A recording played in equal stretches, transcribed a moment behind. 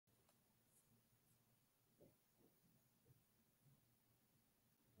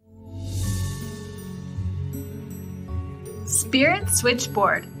Spirit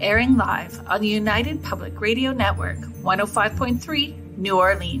Switchboard, airing live on the United Public Radio Network, 105.3, New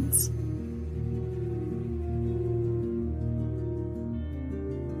Orleans.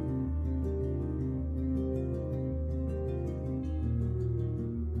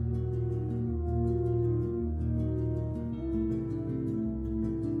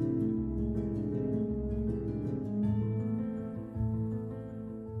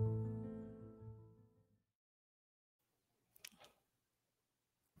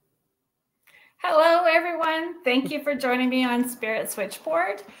 Hello, everyone. Thank you for joining me on Spirit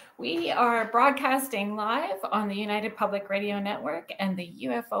Switchboard. We are broadcasting live on the United Public Radio Network and the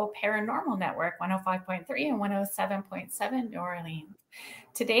UFO Paranormal Network, 105.3 and 107.7 New Orleans.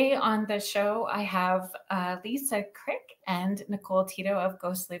 Today on the show, I have Lisa Krick and Nicole Tito of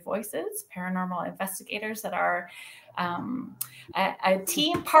Ghostly Voices, paranormal investigators that are a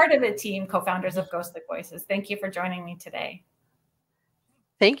team, part of a team, co-founders of Ghostly Voices. Thank you for joining me today.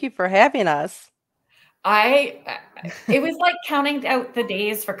 Thank you for having us. It was like counting out the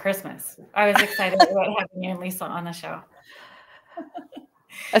days for Christmas. I was excited about having you and Lisa on the show.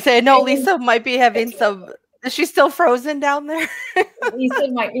 I say, I know Lisa might be having some, is she still frozen down there? Lisa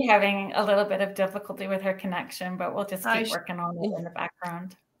might be having a little bit of difficulty with her connection, but we'll just keep working on it in the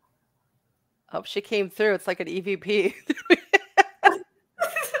background. Oh, she came through. It's like an EVP.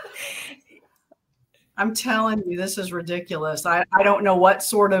 I'm telling you, this is ridiculous. I don't know what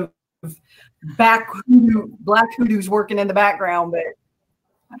sort of black hoodoo's working in the background, but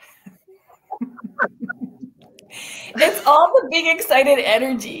it's all the big excited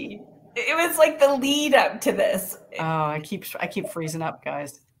energy. It was like the lead up to this. Oh, I keep freezing up,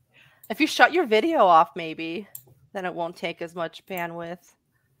 guys. If you shut your video off, maybe, then it won't take as much bandwidth.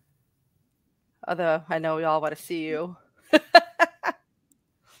 Although I know we all want to see you.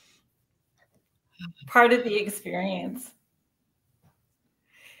 Part of the experience.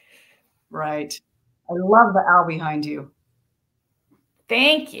 Right. I love the owl behind you.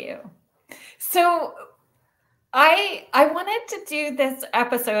 Thank you. So I wanted to do this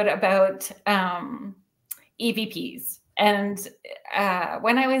episode about EVPs. And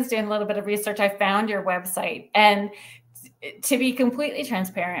when I was doing a little bit of research, I found your website. And to be completely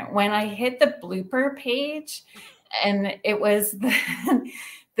transparent, when I hit the blooper page and it was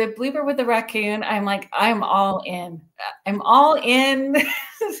the blooper with the raccoon, I'm like, I'm all in. I'm all in.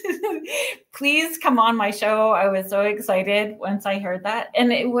 Please come on my show. I was so excited once I heard that.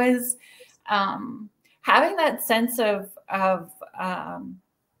 And it was having that sense of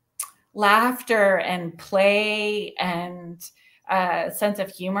laughter and play and sense of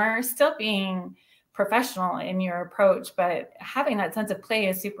humor, still being professional in your approach, but having that sense of play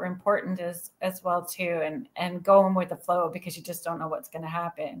is super important as well too, and going with the flow because you just don't know what's going to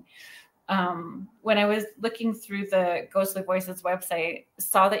happen. When I was looking through the Ghostly Voices website,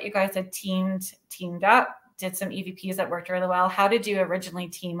 saw that you guys had teamed up, did some EVPs that worked really well. How did you originally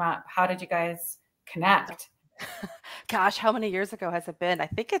team up? How did you guys connect? Gosh, how many years ago has it been? I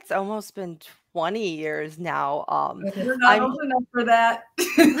think it's almost been 20 years now. You're not old enough for that.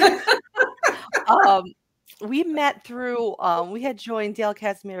 We met through, we had joined Dale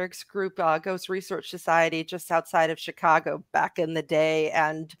Kazmarik's group, Ghost Research Society, just outside of Chicago back in the day.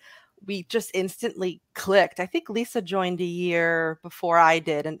 And we just instantly clicked. I think Lisa joined a year before I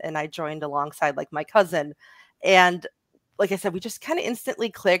did. And I joined alongside like my cousin. And like I said, we just kind of instantly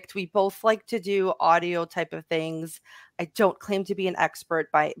clicked. We both like to do audio type of things. I don't claim to be an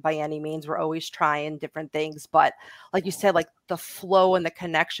expert by any means. We're always trying different things. But like you said, like the flow and the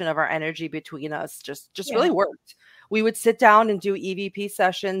connection of our energy between us just really worked. We would sit down and do EVP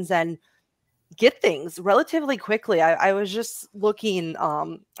sessions and get things relatively quickly. I was just looking,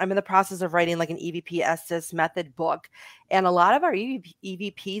 I'm in the process of writing like an EVP Estes method book. And a lot of our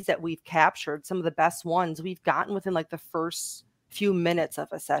EVPs that we've captured, some of the best ones, we've gotten within like the first few minutes of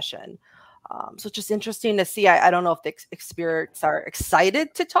a session. So it's just interesting to see. I don't know if the spirits are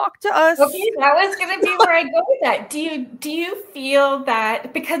excited to talk to us. Okay, that was going to be where I go with that. Do you feel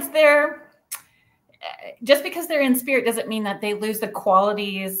that because they're in spirit doesn't mean that they lose the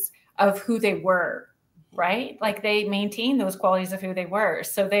qualities of who they were, right? Like they maintain those qualities of who they were.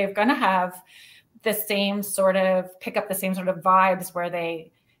 So they're going to have the same sort of, pick up the same sort of vibes where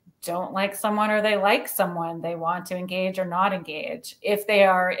they don't like someone or they like someone, they want to engage or not engage if they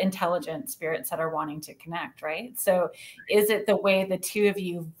are intelligent spirits that are wanting to connect, right? So is it the way the two of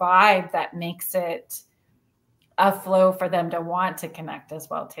you vibe that makes it a flow for them to want to connect as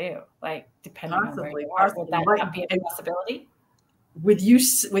well too? Like depending on where you are, would that not be a possibility? With you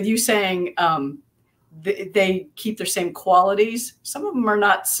saying they keep their same qualities, some of them are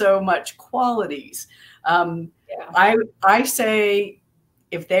not so much qualities. I say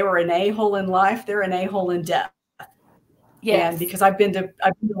if they were an a-hole in life, they're an a-hole in death. Yes. And because I've been to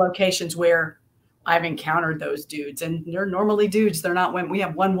locations where I've encountered those dudes, and they're normally dudes. They're not women. We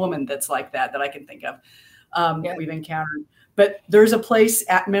have one woman that's like that I can think of. We've encountered. But there's a place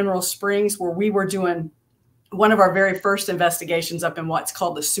at Mineral Springs where we were doing one of our very first investigations up in what's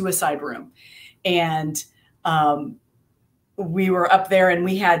called the suicide room. And we were up there, and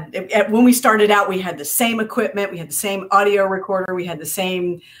we had, when we started out, we had the same equipment. We had the same audio recorder. We had the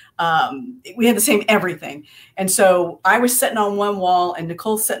same everything. And so I was sitting on one wall and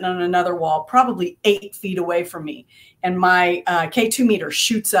Nicole's sitting on another wall, probably 8 feet away from me. And my K2 meter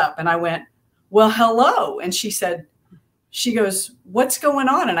shoots up, and I went, well, hello. And she goes, what's going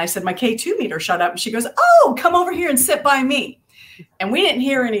on? And I said, my K2 meter shut up. And she goes, oh, come over here and sit by me. And we didn't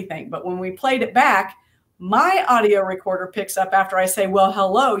hear anything. But when we played it back, my audio recorder picks up after I say, well,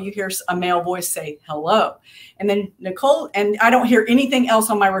 hello. You hear a male voice say hello. And then Nicole, and I don't hear anything else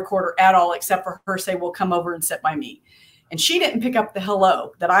on my recorder at all, except for her say, well, come over and sit by me. And she didn't pick up the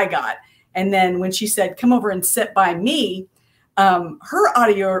hello that I got. And then when she said, come over and sit by me, her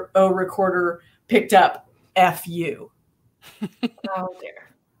audio recorder picked up F you. Oh, dear.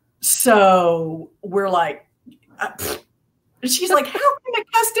 So we're like, she's like, how can it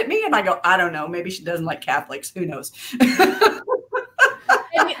cussed at me? And I go, I don't know. Maybe she doesn't like Catholics. Who knows? and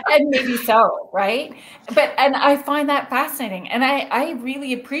maybe so, right? And I find that fascinating. And I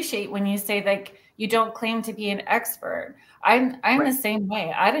really appreciate when you say, like, you don't claim to be an expert. I'm right. The same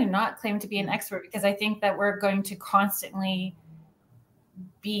way. I do not claim to be an expert, because I think that we're going to constantly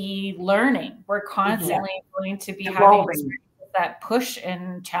be learning. We're constantly going to be having experiences that push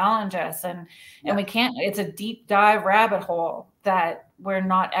and challenge us. And we can't, it's a deep dive rabbit hole that we're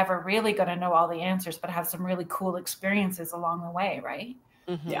not ever really going to know all the answers, but have some really cool experiences along the way. Right.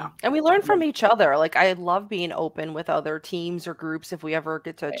 Mm-hmm. Yeah. And we learn from each other. Like, I love being open with other teams or groups if we ever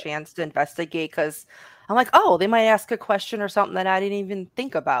get to a chance to investigate, because I'm like, oh, they might ask a question or something that I didn't even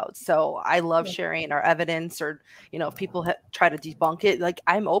think about. So I love sharing our evidence, or, if people try to debunk it, like,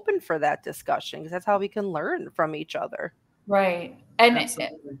 I'm open for that discussion, because that's how we can learn from each other. Right. And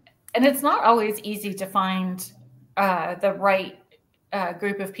it's not always easy to find the right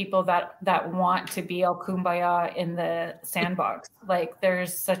group of people that want to be El Kumbaya in the sandbox. Like,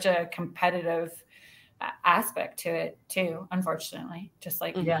 there's such a competitive aspect to it too, unfortunately, just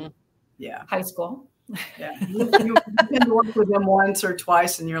like high school. Yeah. You can work with them once or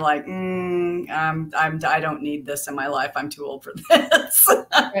twice and you're like, I don't need this in my life. I'm too old for this.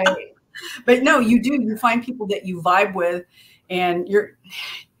 Right. But no, you find people that you vibe with, and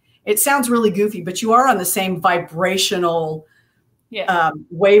it sounds really goofy, but you are on the same vibrational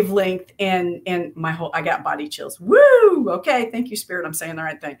wavelength, and I got body chills. Woo! Okay. Thank you, Spirit. I'm saying the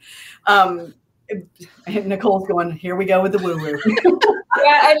right thing. And Nicole's going, here we go with the woo-woo.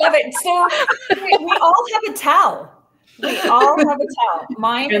 Yeah, I love it. So we all have a towel.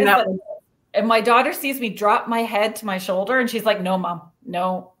 Mine is and my daughter sees me drop my head to my shoulder, and she's like, no, Mom.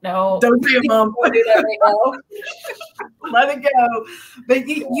 No. Don't do it, Mom. Do that right now. Let it go. But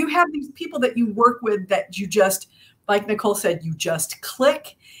you have these people that you work with that you just, like Nicole said, you just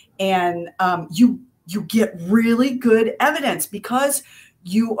click, and you get really good evidence, because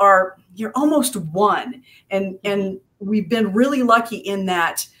you're almost one. And we've been really lucky in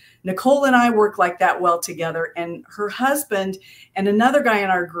that Nicole and I work like that well together, and her husband and another guy in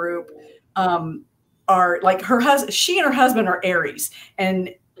our group are like she and her husband are Aries,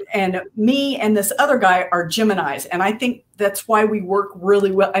 and me and this other guy are Geminis. And I think that's why we work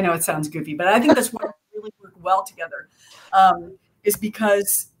really well. I know it sounds goofy, but I think that's why we really work well together, is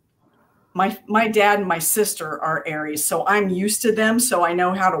because my dad and my sister are Aries. So I'm used to them. So I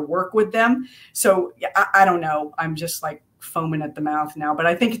know how to work with them. So I don't know. I'm just like foaming at the mouth now, but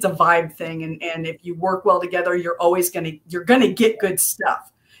I think it's a vibe thing. And if you work well together, you're going to get good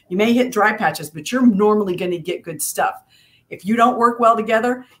stuff. You may hit dry patches, but you're normally going to get good stuff. If you don't work well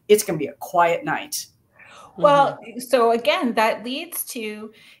together, it's going to be a quiet night. Well, so again, that leads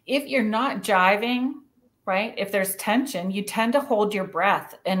to, if you're not jiving, right? If there's tension, you tend to hold your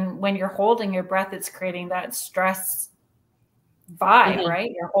breath. And when you're holding your breath, it's creating that stress vibe,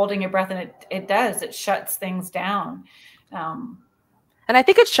 right? You're holding your breath, and it shuts things down. And I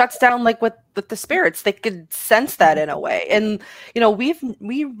think it shuts down, like with the spirits, they could sense that in a way. And,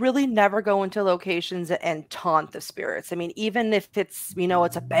 we really never go into locations and taunt the spirits. I mean, even if it's,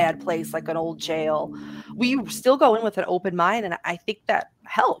 it's a bad place, like an old jail, we still go in with an open mind. And I think that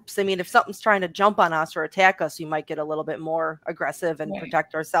helps. I mean, if something's trying to jump on us or attack us, we might get a little bit more aggressive and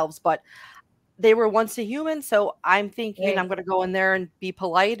protect ourselves. But they were once a human. So I'm thinking I'm going to go in there and be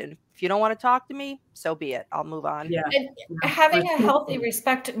polite. And if you don't want to talk to me, so be it. I'll move on. Yeah. And having a healthy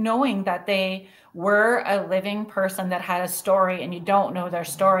respect, knowing that they were a living person that had a story and you don't know their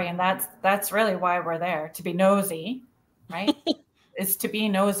story. And that's really why we're there, to be nosy, right? Is to be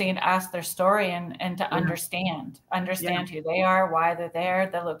nosy and ask their story and to understand who they are, why they're there,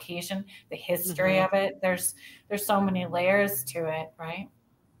 the location, the history of it. There's so many layers to it, right?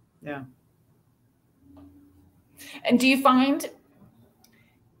 Yeah. And do you find,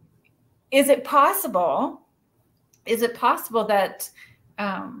 is it possible that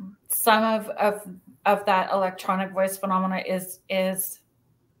some of that electronic voice phenomena is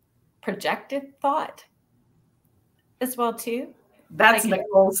projected thought as well too? That's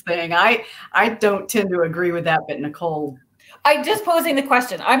Nicole's thing. I don't tend to agree with that, but Nicole. I'm just posing the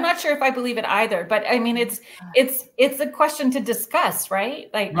question. I'm not sure if I believe it either, but I mean, it's a question to discuss, right?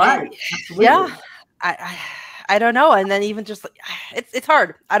 Like, right. Absolutely. Yeah. I don't know. And then even just it's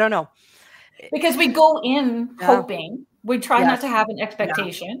hard. I don't know. Because we go in hoping. We try not to have an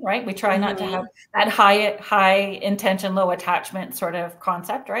expectation, right? We try not to have that high intention, low attachment sort of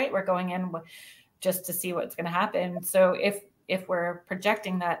concept, right? We're going in just to see what's going to happen. So if we're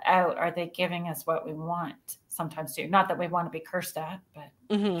projecting that out, are they giving us what we want sometimes too? Not that we want to be cursed at, but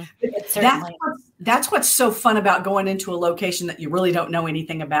it's certainly. That's what's so fun about going into a location that you really don't know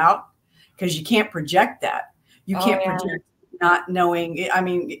anything about, because you can't project that. You can't project not knowing. I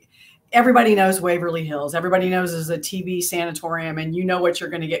mean, everybody knows Waverly Hills. Everybody knows there's a TB sanatorium, and you know what you're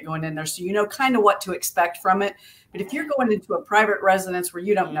going to get going in there. So you know kind of what to expect from it. But if you're going into a private residence where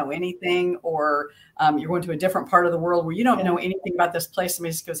you don't know anything, or you're going to a different part of the world where you don't know anything about this place,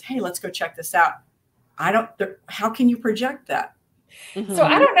 somebody just goes, "Hey, let's go check this out." How can you project that? So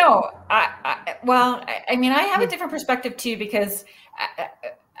I don't know. I mean, I have a different perspective too, because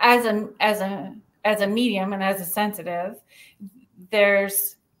as a medium and as a sensitive,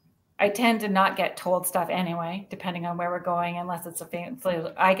 I tend to not get told stuff anyway, depending on where we're going, unless it's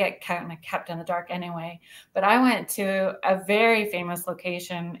I get kind of kept in the dark anyway. But I went to a very famous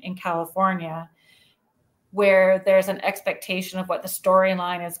location in California where there's an expectation of what the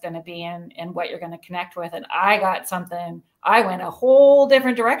storyline is going to be and what you're going to connect with. And I went a whole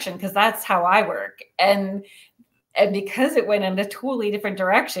different direction, because that's how I work. And because it went in a totally different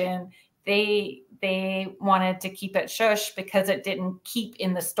direction, they wanted to keep it shush because it didn't keep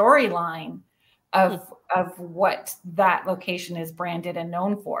in the storyline of what that location is branded and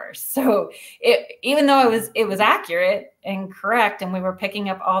known for. So even though it was accurate and correct, and we were picking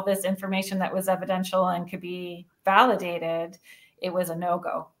up all this information that was evidential and could be validated, it was a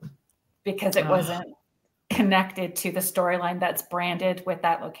no-go because it wasn't connected to the storyline that's branded with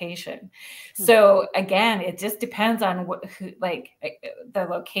that location. So again, it just depends on the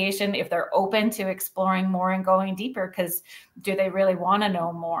location, if they're open to exploring more and going deeper, because do they really want to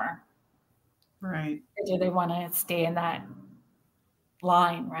know more? Right. Or do they want to stay in that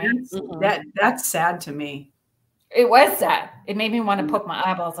line, right? That's sad to me. It was sad. It made me want to poke my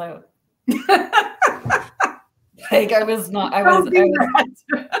eyeballs out. I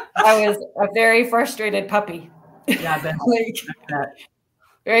was a very frustrated puppy. Yeah,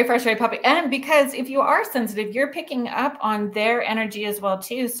 very frustrated puppy. And because if you are sensitive, you're picking up on their energy as well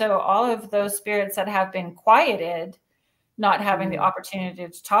too. So all of those spirits that have been quieted, not having the opportunity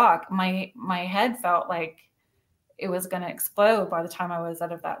to talk, my head felt like it was going to explode by the time I was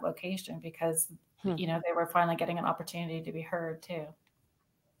out of that location, because they were finally getting an opportunity to be heard too.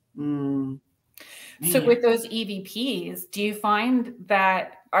 So with those EVPs, do you find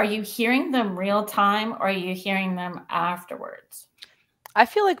that, are you hearing them real time, or are you hearing them afterwards? I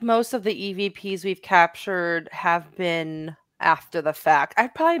feel like most of the EVPs we've captured have been after the fact.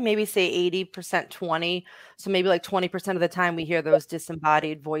 I'd probably maybe say 80%, 20. So maybe like 20% of the time we hear those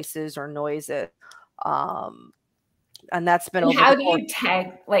disembodied voices or noises. And that's been over. How do you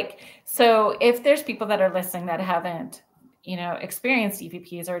tag, so if there's people that are listening that haven't experienced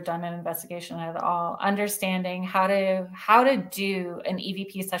EVPs or done an investigation at all, understanding how to do an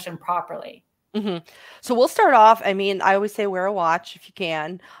EVP session properly. So we'll start off. I mean, I always say wear a watch if you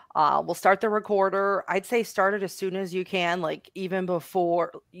can. We'll start the recorder. I'd say start it as soon as you can, like even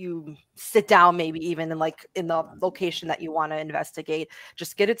before you sit down, maybe even in the location that you want to investigate.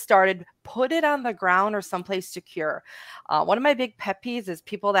 Just get it started, put it on the ground or someplace secure. One of my big pet peeves is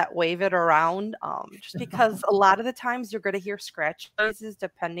people that wave it around, just because a lot of the times you're going to hear scratch noises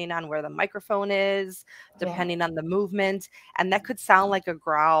depending on where the microphone is, depending on the movement. And that could sound like a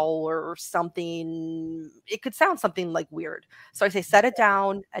growl or something. It could sound something like weird. So I say, set it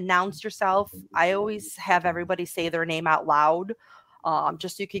down, announce yourself. I always have everybody say their name out loud.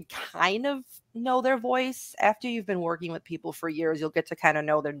 just so you can kind of know their voice. After you've been working with people for years, you'll get to kind of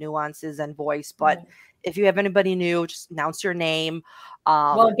know their nuances and voice. But if you have anybody new, just announce your name.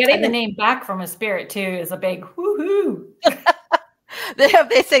 Well, getting the name back from a spirit too is a big woohoo.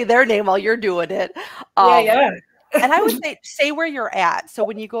 They say their name while you're doing it. Yeah. And I would say where you're at. So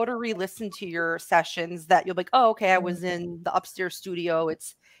when you go to re-listen to your sessions, that you'll be like, oh, okay, I was in the upstairs studio.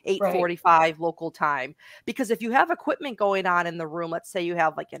 It's 8:45 local time. Because if you have equipment going on in the room, let's say you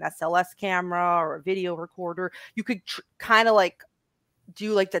have like an SLS camera or a video recorder, you could kind of like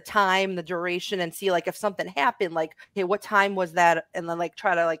do like the time, the duration, and see like if something happened, like, okay, what time was that? And then like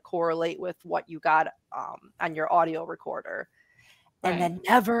try to like correlate with what you got on your audio recorder. And then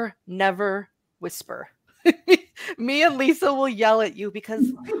never whisper. Me and Lisa will yell at you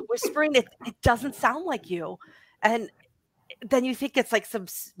because whispering, it doesn't sound like you. And then you think it's like some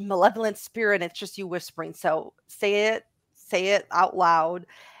malevolent spirit. It's just you whispering. So say it out loud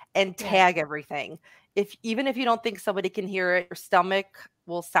and tag everything. Even if you don't think somebody can hear it, your stomach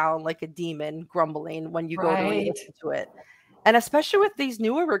will sound like a demon grumbling when you go to listen to it. And especially with these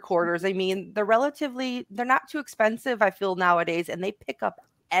newer recorders, I mean, they're not too expensive, I feel, nowadays, and they pick up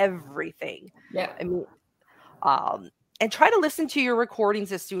everything. Yeah. I mean, and try to listen to your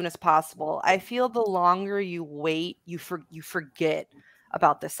recordings as soon as possible. I feel the longer you wait, you forget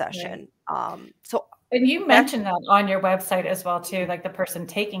about the session. And you mentioned that on your website as well too, like the person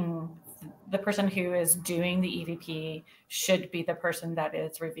who is doing the EVP should be the person that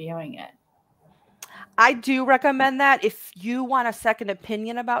is reviewing it. I do recommend that. If you want a second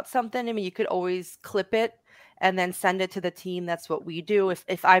opinion about something, I mean, you could always clip it and then send it to the team. That's what we do.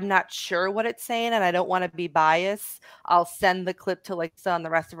 If I'm not sure what it's saying and I don't want to be biased, I'll send the clip to Lisa and the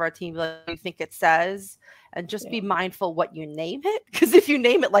rest of our team, like, what do you think it says? And just be mindful what you name it. Because if you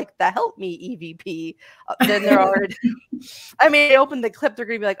name it like the Help Me EVP, then they're already, I mean, they open the clip, they're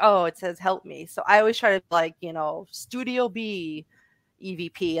going to be like, oh, it says Help Me. So I always try to like, Studio B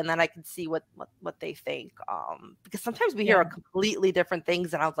EVP, and then I can see what they think. Because sometimes we hear completely different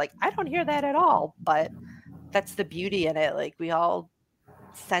things, and I was like, I don't hear that at all. But that's the beauty in it. Like, we all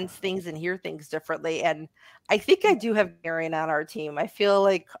sense things and hear things differently. And I think I do have Marion on our team. I feel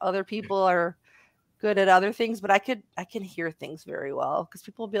like other people are good at other things, but I can hear things very well, because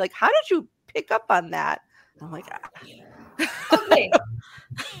people will be like, how did you pick up on that? And I'm like, okay.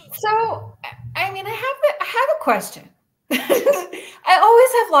 So, I mean, I have a question. I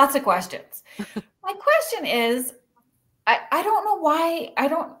always have lots of questions. My question is, I don't know why,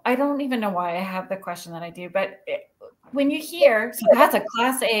 I don't even know why I have the question that I do, but when you hear, so that's a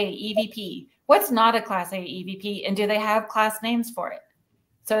Class A EVP, what's not a Class A EVP, and do they have class names for it?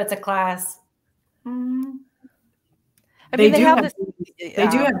 So it's a class. I mean, they have this. They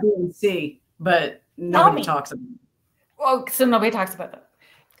do have B and C, but nobody talks about it. Well, so nobody talks about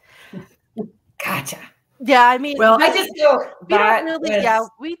them. Gotcha. Yeah, I mean, well, I just feel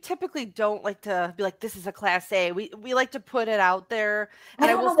we typically don't like to be like, this is a Class A. We like to put it out there. And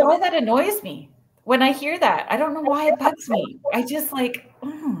I don't know why that annoys me when I hear that. I don't know why it bugs me. I just like,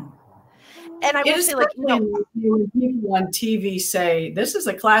 And I would say, like, when people on TV say this is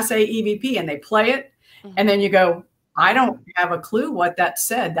a Class A EVP, and they play it, and then you go, I don't have a clue what that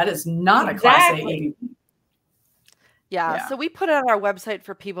said. That is not a Class A EVP. Yeah, so we put it on our website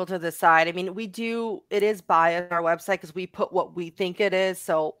for people to decide. I mean, it is biased on our website because we put what we think it is.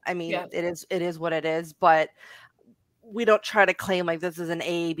 So, I mean, it is what it is, but we don't try to claim like this is an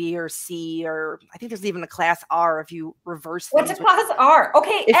A, B, or C, or I think there's even a Class R if you reverse things. What's a Class R?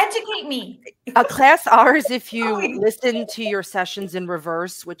 Okay, educate me. A Class R is if you listen to your sessions in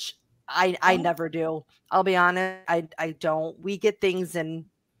reverse, which I never do. I'll be honest, I don't. We get things in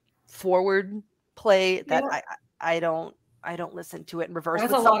forward play that I don't listen to it in reverse.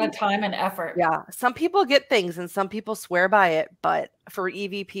 That's a lot of time and effort. Yeah. Some people get things and some people swear by it, but for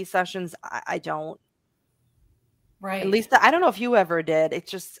EVP sessions, I don't. Right. At least I don't know if you ever did.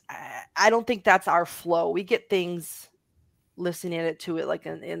 It's just, I don't think that's our flow. We get things listening to it like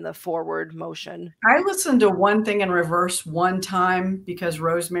in the forward motion. I listened to one thing in reverse one time because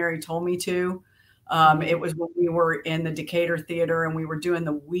Rosemary told me to. It was when we were in the Decatur Theater and we were doing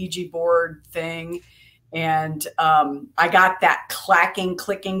the Ouija board thing. And I got that clacking,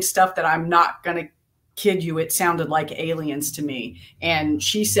 clicking stuff that I'm not going to kid you. It sounded like aliens to me. And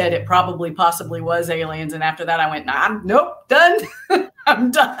she said it possibly was aliens. And after that, I went, nope, done.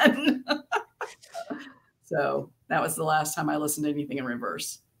 I'm done. So that was the last time I listened to anything in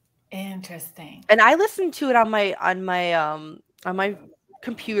reverse. Interesting. And I listened to it on my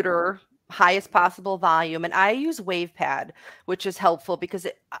computer, highest possible volume, and I use WavePad, which is helpful because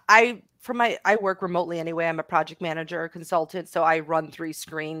I work remotely anyway. I'm a project manager, consultant, so I run 3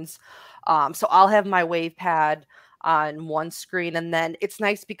 screens. So I'll have my wave pad on one screen, and then it's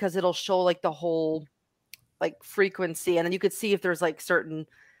nice because it'll show like the whole like frequency, and then you could see if there's like certain,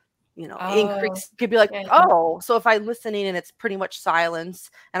 increase. Could be like, oh, so if I'm listening and it's pretty much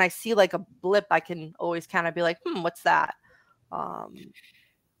silence, and I see like a blip, I can always kind of be like, what's that?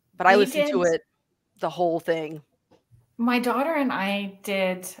 But I listen to it, the whole thing. My daughter and I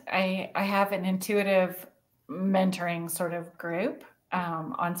have an intuitive mentoring sort of group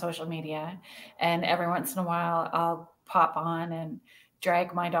on social media. And every once in a while, I'll pop on and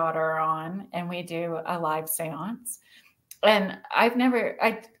drag my daughter on, and we do a live seance. And I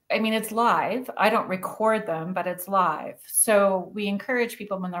mean, it's live. I don't record them, but it's live. So we encourage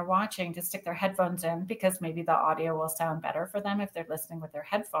people when they're watching to stick their headphones in, because maybe the audio will sound better for them if they're listening with their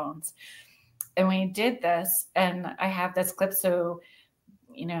headphones. And we did this, and I have this clip. So,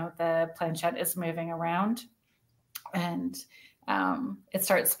 the planchette is moving around, and it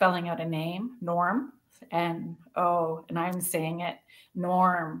starts spelling out a name, Norm, and I'm saying it,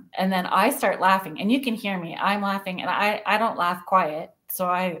 Norm. And then I start laughing, and you can hear me. I'm laughing, and I don't laugh quiet. So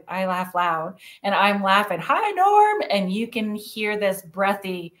I laugh loud, and I'm laughing, hi, Norm. And you can hear this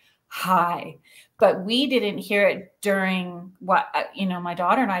breathy hi. But we didn't hear it during my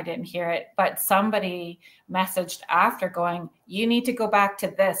daughter and I didn't hear it, but somebody messaged after going, you need to go back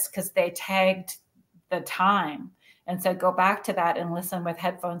to this, because they tagged the time and said, go back to that and listen with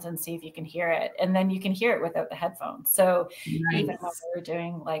headphones and see if you can hear it. And then you can hear it without the headphones. So nice. Even when we were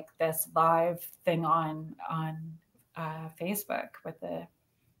doing like this live thing on Facebook with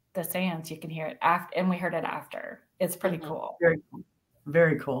the seance, you can hear it after, and we heard it after. It's pretty cool. Very cool.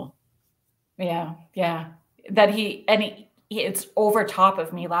 Very cool. Yeah. That it's over top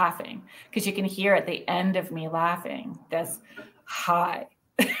of me laughing, because you can hear at the end of me laughing this hi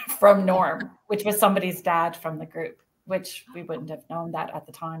from Norm, which was somebody's dad from the group, which we wouldn't have known that at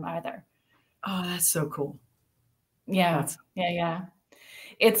the time either. Oh, that's so cool. Yeah.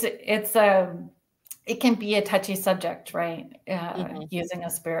 It can be a touchy subject, right? Using a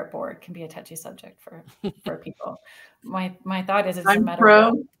spirit board can be a touchy subject for people. My thought is, it doesn't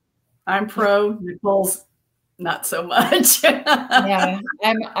matter. I'm pro. Nicole's not so much. Yeah,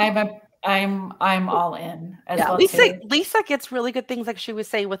 I'm all in as well. Lisa gets really good things, like she was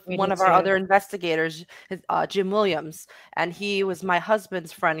saying with one of our other investigators, Jim Williams, and he was my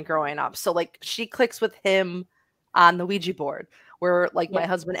husband's friend growing up. So like she clicks with him on the Ouija board, where like my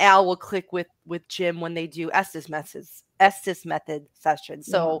husband Al will click with Jim when they do Estes method sessions.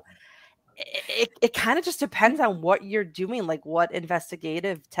 So it kind of just depends on what you're doing, like what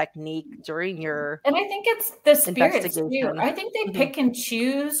investigative technique during your. And I think it's the spirits too. I think they pick and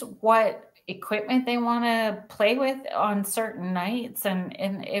choose what equipment they want to play with on certain nights, and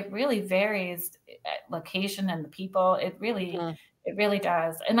it really varies at location and the people. It really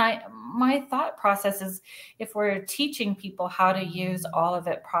does. And my thought process is, if we're teaching people how to use all of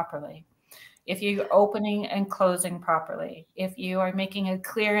it properly, if you're opening and closing properly, if you are making a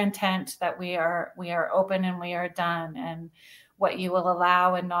clear intent that we are open and we are done, and what you will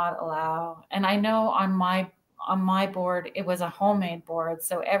allow and not allow. And I know on my board, it was a homemade board,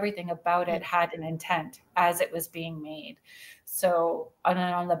 so everything about it had an intent as it was being made. So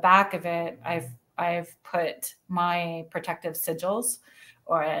on the back of it, I've put my protective sigils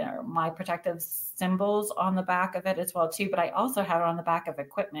or my protective symbols on the back of it as well too. But I also have it on the back of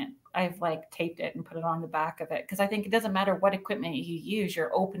equipment. I've like taped it and put it on the back of it, because I think it doesn't matter what equipment you use,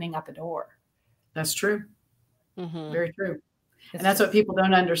 you're opening up a door. That's true. Very true. And that's what people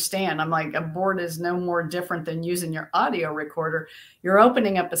don't understand. I'm like, a board is no more different than using your audio recorder. You're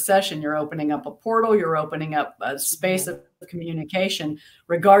opening up a session, you're opening up a portal, you're opening up a space of communication,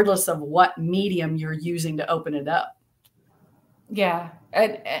 regardless of what medium you're using to open it up. Yeah.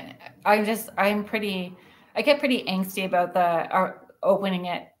 And I get pretty angsty about opening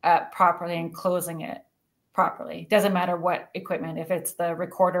it up properly and closing it properly. Doesn't matter what equipment, if it's the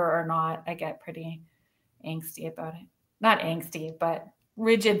recorder or not, I get pretty angsty about it. Not angsty, but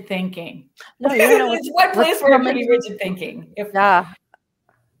rigid thinking. No, it's one place where I'm pretty rigid thinking.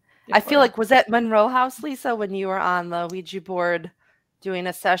 I feel like, was that Monroe House, Lisa, when you were on the Ouija board doing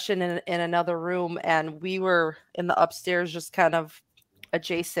a session in another room, and we were in the upstairs just kind of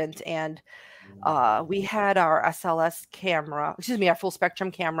adjacent, and we had our our full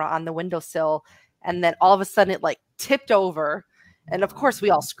spectrum camera on the windowsill, and then all of a sudden it like tipped over. And of course,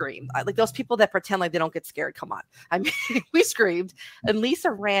 we all screamed. Like those people that pretend like they don't get scared. Come on. I mean, we screamed. And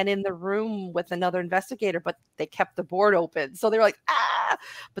Lisa ran in the room with another investigator, but they kept the board open. So they were like, ah,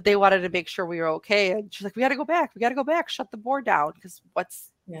 but they wanted to make sure we were okay. And she's like, we got to go back. Shut the board down. Because what's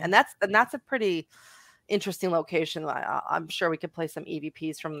Yeah. And that's a pretty interesting location. I'm sure we could play some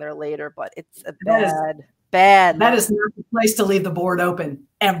EVPs from there later, but it's a bad. That is not the place to leave the board open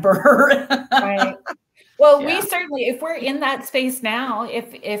ever. Right. Well, Yeah. we certainly, if we're in that space now,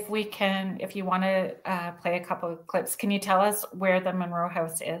 if you want to play a couple of clips, can you tell us where the Monroe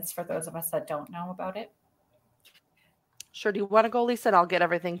House is for those of us that don't know about it? Sure. Do you want to go, Lisa? And I'll get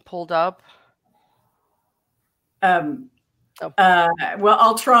everything pulled up. Well,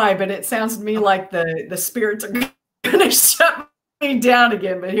 I'll try, but it sounds to me like the spirits are going to shut me down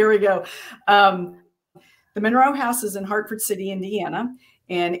again. But here we go. The Monroe House is in Hartford City, Indiana,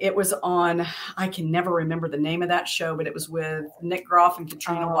 and it was on, I can never remember the name of that show, but it was with Nick Groff and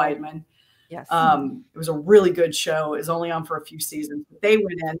Katrina Weidman. Yes. It was a really good show. It was only on for a few seasons. They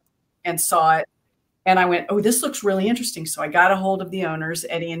went in and saw it, and I went, oh, this looks really interesting. So I got a hold of the owners,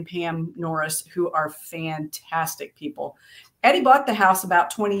 Eddie and Pam Norris, who are fantastic people. Eddie bought the house about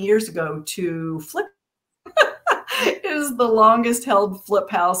 20 years ago to flip. It is the longest held flip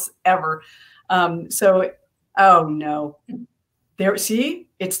house ever. Oh no, there. See,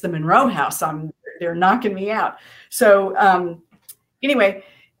 it's the Monroe House. They're knocking me out. So anyway,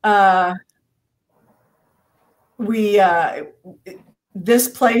 this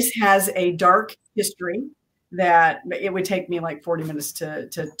place has a dark history that it would take me like 40 minutes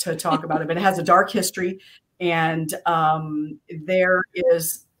to talk about it, but it has a dark history, and there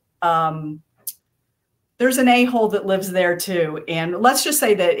is. There's an a-hole that lives there too. And let's just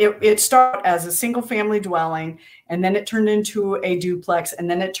say that it started as a single family dwelling, and then it turned into a duplex, and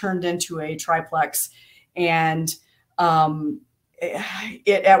then it turned into a triplex. And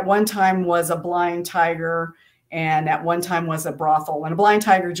it at one time was a blind tiger, and at one time was a brothel. And a blind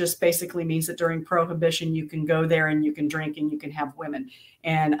tiger just basically means that during Prohibition, you can go there and you can drink and you can have women.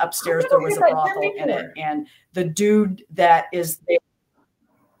 And upstairs there was a brothel in it. And the dude that is there,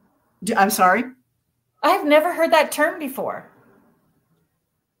 I'm sorry? I've never heard that term before.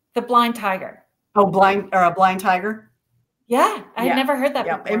 The blind tiger. Oh, a blind tiger? Yeah, I've never heard that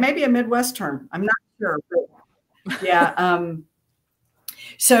before. It may be a Midwest term. I'm not sure. But yeah.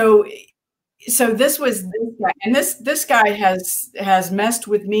 So this was this guy, and this guy has messed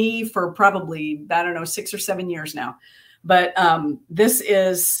with me for probably, I don't know, 6 or 7 years now. But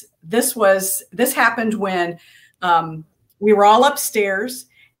this happened when we were all upstairs,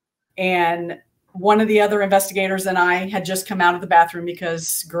 and one of the other investigators and I had just come out of the bathroom,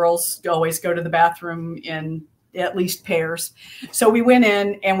 because girls always go to the bathroom in at least pairs. So we went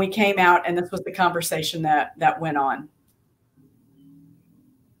in and we came out, and this was the conversation that went on.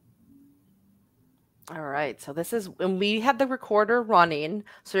 All right. So this is when we have the recorder running.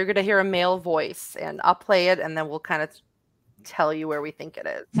 So you're going to hear a male voice, and I'll play it, and then we'll kind of tell you where we think it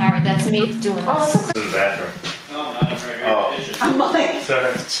is. Sorry, that's me doing this. In the bathroom. Oh, not over here. Oh. I'm like,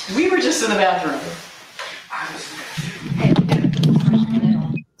 Sorry. we were just in the bathroom.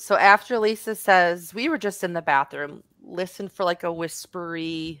 So after Lisa says, we were just in the bathroom, listen for like a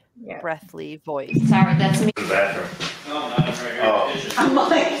whispery, breathly voice. Sorry, that's me. In the bathroom. Oh, not over here. Oh. I'm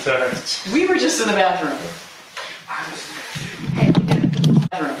like, Sorry. we were just in the bathroom.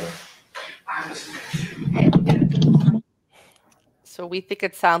 So we think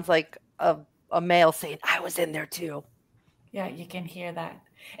it sounds like a male saying, I was in there too. Yeah, you can hear that.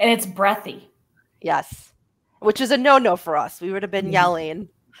 And it's breathy. Yes. Which is a no-no for us. We would have been yelling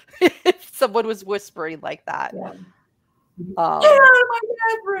if someone was whispering like that. Yeah. Get out of my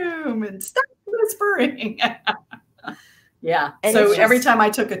bedroom and stop whispering. Yeah. And so every time I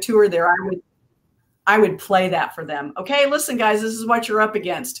took a tour there, I would play that for them. Okay, listen, guys, this is what you're up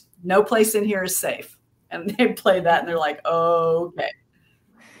against. No place in here is safe. And they play that, and they're like, oh, okay.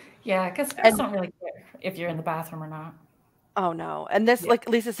 Yeah, because I don't really care if you're in the bathroom or not. Oh, no. And this, like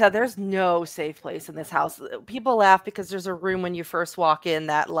Lisa said, there's no safe place in this house. People laugh because there's a room when you first walk in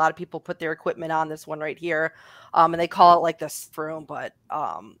that a lot of people put their equipment on, this one right here. And they call it like this room. But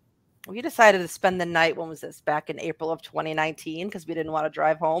we decided to spend the night, when was this? Back in April of 2019, because we didn't want to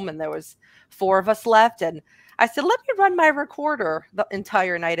drive home. And there was 4 of us left. And I said, let me run my recorder the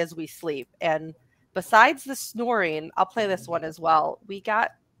entire night as we sleep. And besides the snoring, I'll play this one as well. We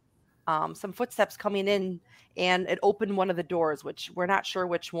got some footsteps coming in, and it opened one of the doors, which we're not sure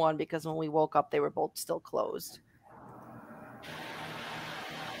which one, because when we woke up, they were both still closed.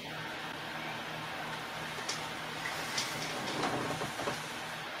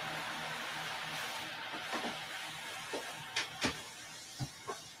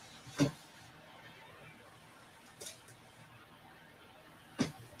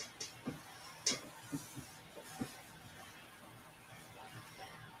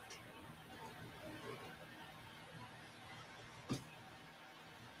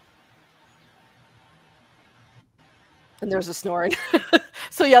 And there's a snoring.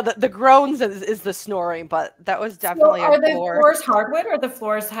 So yeah, the groans is the snoring, but that was definitely So are the floor. floors hardwood or the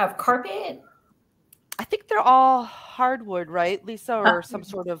floors have carpet? I think they're all hardwood, right, Lisa, or some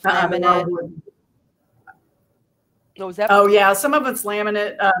sort of laminate. What was that? Oh yeah, some of it's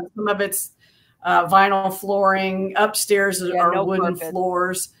laminate, some of it's vinyl flooring. Upstairs are no wooden carpet.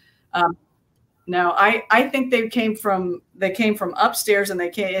 floors. No, I think they came from upstairs, and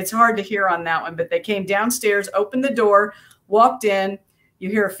it's hard to hear on that one, but they came downstairs, opened the door, walked in. You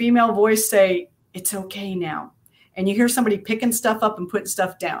hear a female voice say, "It's okay now," and you hear somebody picking stuff up and putting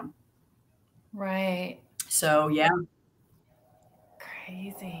stuff down. Right. So yeah,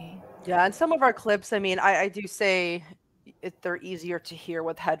 Crazy. Yeah, and some of our clips, I mean, I do say they're easier to hear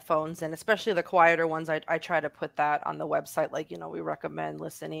with headphones, and especially the quieter ones. I try to put that on the website, like, we recommend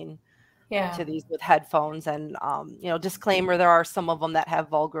listening to these with headphones, and disclaimer, there are some of them that have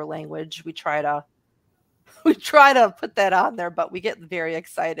vulgar language. We try to put that on there, but we get very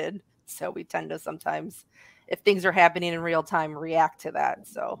excited, so we tend to sometimes, if things are happening in real time, react to that.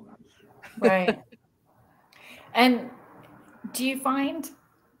 So Right. And do you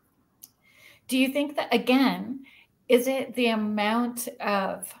think that, again, is it the amount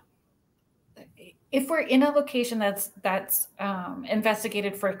of, if we're in a location that's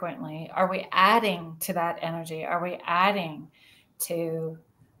investigated frequently, are we adding to that energy? Are we adding to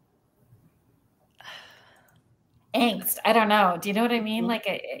angst? I don't know. Do you know what I mean? Like,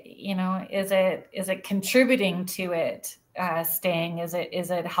 is it contributing to it staying? Is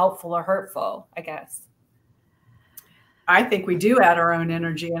it helpful or hurtful, I guess? I think we do add our own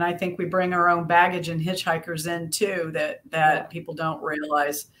energy, and I think we bring our own baggage and hitchhikers in too that people don't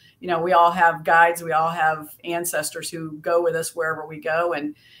realize. We all have guides, we all have ancestors who go with us wherever we go,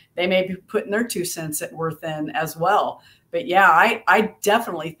 and they may be putting their 2 cents worth in as well. But yeah, I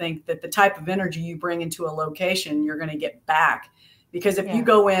definitely think that the type of energy you bring into a location, you're going to get back. Because if you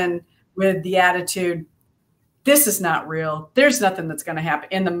go in with the attitude, this is not real, there's nothing that's going to happen.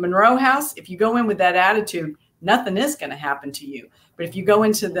 In the Monroe house, if you go in with that attitude, nothing is going to happen to you. But if you go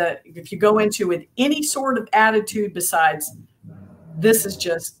into with any sort of attitude besides, this is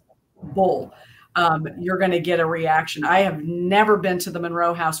just bull, you're going to get a reaction. I have never been to the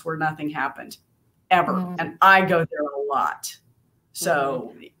Monroe house where nothing happened, ever. And I go there a lot.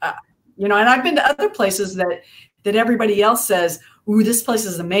 So, and I've been to other places that everybody else says, ooh, this place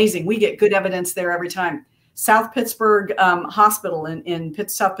is amazing. We get good evidence there every time. South Pittsburgh Hospital in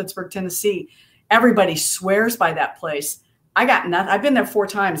South Pittsburgh, Tennessee. Everybody swears by that place. I got nothing. I've been there 4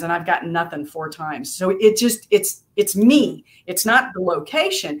 times and I've gotten nothing 4 times. So it's me. It's not the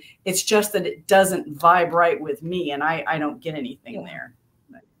location. It's just that it doesn't vibe right with me, and I don't get anything there.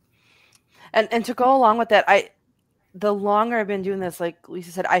 And to go along with that, the longer I've been doing this, like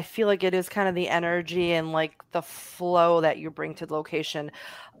Lisa said, I feel like it is kind of the energy and like the flow that you bring to the location.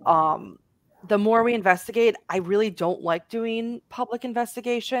 The more we investigate, I really don't like doing public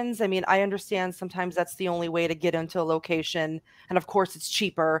investigations. I mean, I understand sometimes that's the only way to get into a location. And of course it's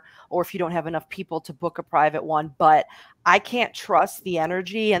cheaper, or if you don't have enough people to book a private one, but I can't trust the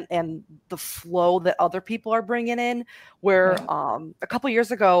energy and the flow that other people are bringing in, where a couple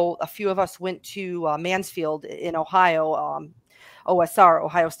years ago, a few of us went to Mansfield in Ohio, OSR,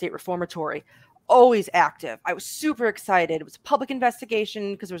 Ohio State Reformatory. Always active. I was super excited. It was a public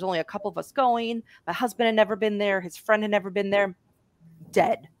investigation because there was only a couple of us going. My husband had never been there. His friend had never been there.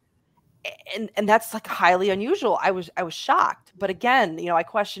 Dead. And that's like highly unusual. I was shocked. But again, I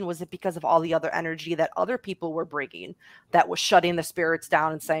question, was it because of all the other energy that other people were bringing that was shutting the spirits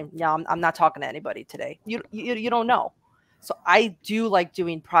down and saying, no, I'm not talking to anybody today. You don't know. So I do like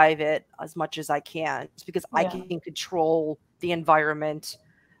doing private as much as I can. It's because I can control the environment,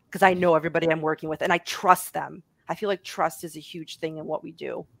 because I know everybody I'm working with and I trust them. I feel like trust is a huge thing in what we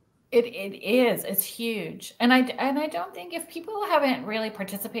do. It is. It's huge. And I don't think, if people haven't really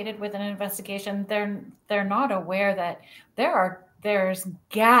participated with an investigation, they're not aware that there's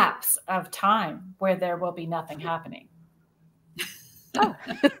gaps of time where there will be nothing happening.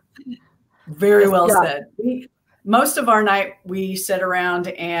 Very well said. Most of our night we sit around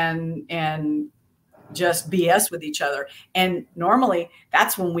and just BS with each other. And normally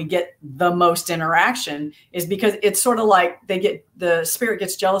that's when we get the most interaction, is because it's sort of like the spirit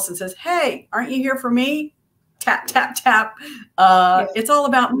gets jealous and says, hey, aren't you here for me? Tap, tap, tap. It's all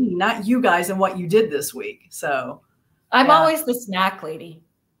about me, not you guys and what you did this week. So I'm always the snack lady.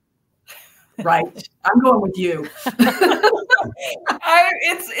 Right. I'm going with you.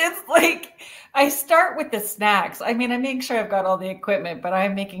 It's like, I start with the snacks. I mean, I make sure I've got all the equipment, but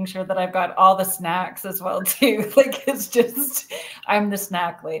I'm making sure that I've got all the snacks as well too. Like, it's just, I'm the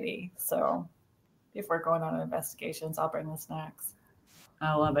snack lady. So if we're going on investigations, I'll bring the snacks.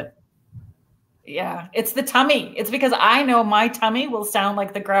 I love it. Yeah, it's the tummy. It's because I know my tummy will sound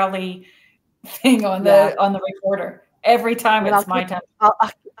like the growly thing on the recorder every time. It's my tummy.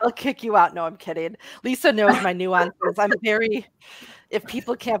 I'll kick you out. No, I'm kidding. Lisa knows my nuances. I'm very, if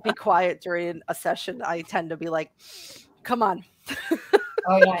people can't be quiet during a session, I tend to be like, come on.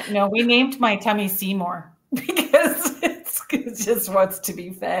 Oh yeah, no, we named my tummy Seymour because it just wants to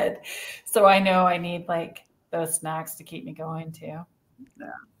be fed. So I know I need like those snacks to keep me going too. Yeah.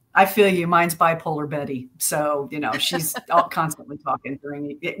 I feel you. Mine's bipolar Betty. So, she's constantly talking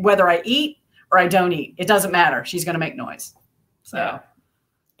during whether I eat or I don't eat. It doesn't matter. She's going to make noise. So,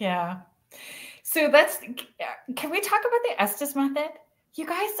 yeah. So can we talk about the Estes method? You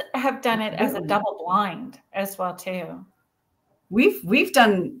guys have done it as a double blind as well too. We've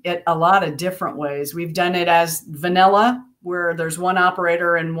done it a lot of different ways. We've done it as vanilla, where there's one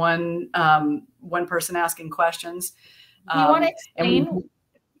operator and one person asking questions. You want to explain,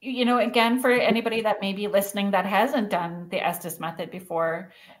 again, for anybody that may be listening that hasn't done the Estes method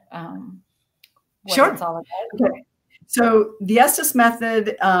before, sure. It's all about. Okay. So the Estes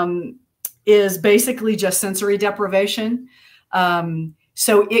method is basically just sensory deprivation.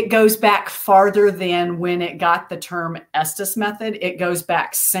 So it goes back farther than when it got the term Estes method. It goes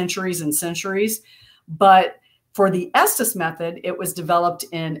back centuries and centuries. But for the Estes method, it was developed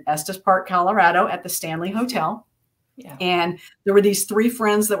in Estes Park, Colorado at the Stanley Hotel. Yeah. And there were these three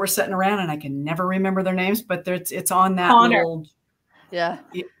friends that were sitting around, and I can never remember their names, but it's on that little. Yeah.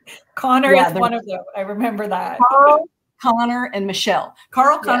 Connor is one of them. I remember that. Carl, Connor, and Michelle.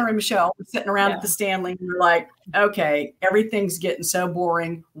 Connor, and Michelle were sitting around at the Stanley, and we're like, okay, everything's getting so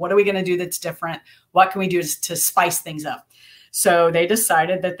boring. What are we going to do that's different? What can we do to spice things up? So they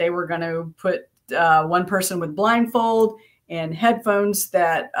decided that they were going to put one person with blindfold and headphones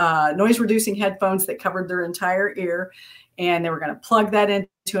noise reducing headphones that covered their entire ear. And they were going to plug that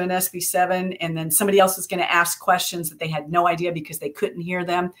into an SB7. And then somebody else was going to ask questions that they had no idea because they couldn't hear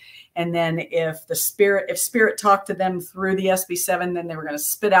them. And then if spirit talked to them through the SB7, then they were going to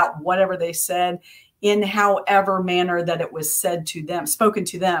spit out whatever they said in however manner that it was spoken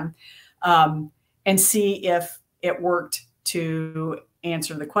to them, and see if it worked to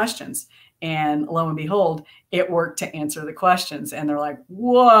answer the questions. And lo and behold, it worked to answer the questions. And they're like,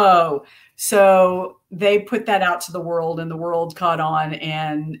 whoa. So they put that out to the world, and the world caught on,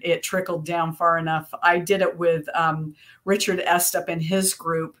 and it trickled down far enough. I did it with Richard Estup in his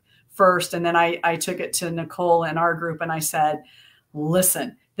group first. And then I took it to Nicole in our group, and I said,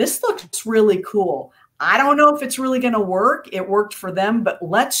 listen, this looks really cool. I don't know if it's really going to work. It worked for them, but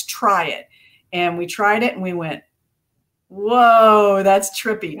let's try it. And we tried it, and we went, whoa, that's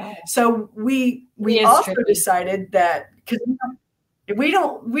trippy. Yeah. So we also decided that, because we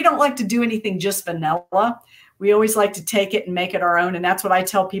don't like to do anything just vanilla. We always like to take it and make it our own. And that's what I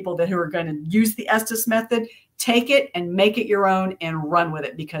tell people who are going to use the Estes method. Take it and make it your own and run with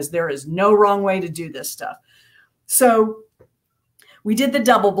it, because there is no wrong way to do this stuff. So we did the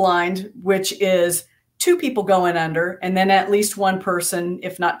double blind, which is two people going under, and then at least one person,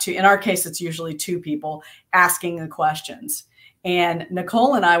 if not two. In our case, it's usually two people asking the questions. And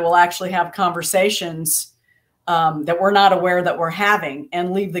Nicole and I will actually have conversations that we're not aware that we're having,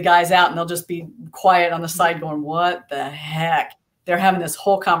 and leave the guys out, and they'll just be quiet on the side going, what the heck? They're having this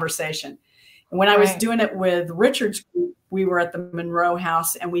whole conversation. And when I was doing it with Richard's group, we were at the Monroe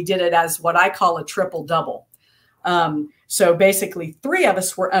house, and we did it as what I call a triple double. So basically 3 of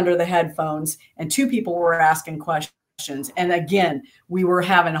us were under the headphones, and 2 people were asking questions. And again, we were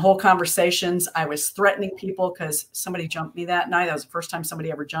having whole conversations. I was threatening people because somebody jumped me that night. That was the first time somebody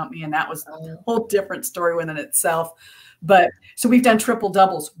ever jumped me. And that was a whole different story within itself. But so we've done triple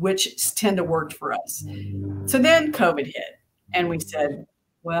doubles, which tend to work for us. So then COVID hit, and we said,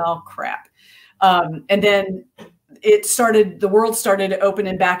 well, crap. And then the world started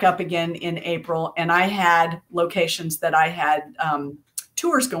opening back up again in April, and I had locations that I had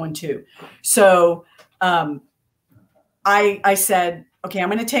tours going to. So I said, okay, I'm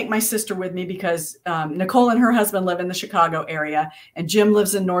going to take my sister with me, because Nicole and her husband live in the Chicago area, and Jim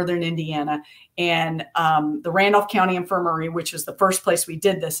lives in northern Indiana. And the Randolph County Infirmary, which is the first place we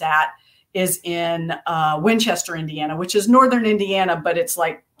did this at, is in Winchester, Indiana, which is northern Indiana, but it's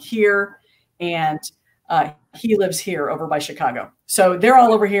like here, and he lives here over by Chicago. So they're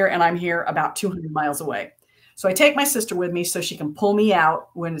all over here, and I'm here about 200 miles away. So I take my sister with me so she can pull me out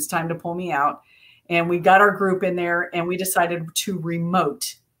when it's time to pull me out. And we got our group in there, and we decided to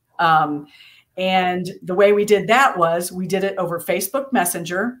remote. And the way we did that was we did it over Facebook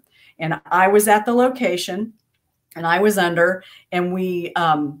Messenger, and I was at the location, and I was under, and we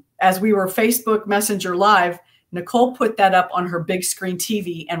as we were Facebook Messenger Live, Nicole put that up on her big screen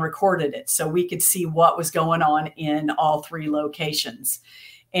TV and recorded it so we could see what was going on in all 3 locations.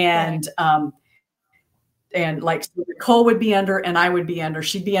 And and like so Nicole would be under and I would be under.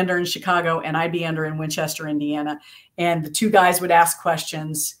 She'd be under in Chicago and I'd be under in Winchester, Indiana. And the 2 guys would ask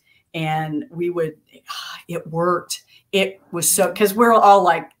questions and it worked. It was so, because we're all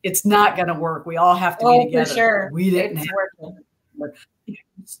like, it's not going to work. We all have to be together. For sure. We didn't have it.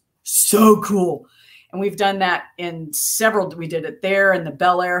 So cool. And we've done that in we did it there in the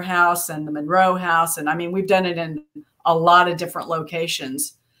Bel Air house and the Monroe house. And I mean, we've done it in a lot of different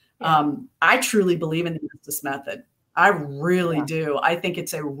locations. Yeah. I truly believe in the Justice method. I really do. I think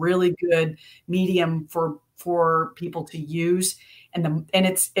it's a really good medium for people to use. And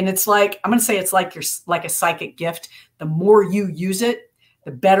it's like, I'm going to say it's like like a psychic gift. The more you use it,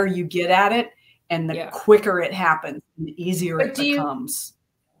 the better you get at it. And the quicker it happens, the easier it becomes.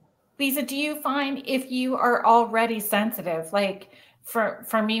 Lisa, do you find if you are already sensitive, like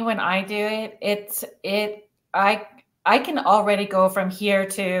for me, when I do it, I can already go from here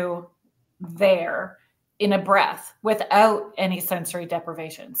to there in a breath without any sensory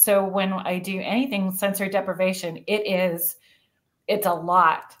deprivation. So when I do anything sensory deprivation, it's a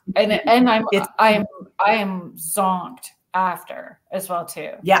lot. And I am zonked after as well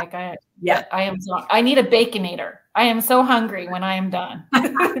too. Yeah. Like I am zonked. I need a Baconator. I am so hungry when I am done.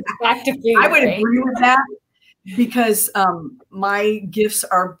 Back to food. I would agree with that because my gifts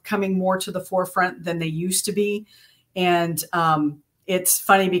are coming more to the forefront than they used to be. And it's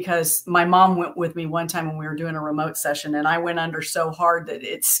funny because my mom went with me one time when we were doing a remote session and I went under so hard that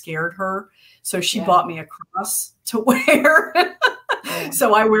it scared her. So she bought me a cross to wear.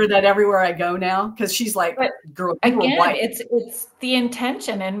 So I wear that everywhere I go now because she's like, girl, again, it's the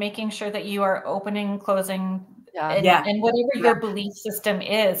intention and making sure that you are opening, closing, and whatever your belief system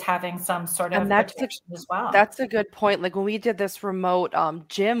is, having some sort of protection as well. That's a good point. Like when we did this remote,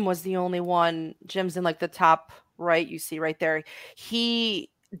 Jim was the only one. Jim's in like the top right, you see right there. He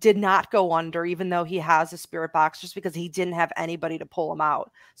did not go under, even though he has a spirit box, just because he didn't have anybody to pull him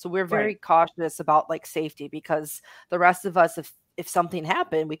out. So we're very cautious about like safety because the rest of us, if something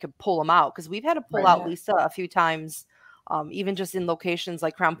happened, we could pull him out because we've had to pull out Lisa a few times, even just in locations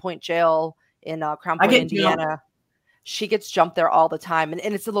like Crown Point Jail in Crown Point, Indiana. She gets jumped there all the time. And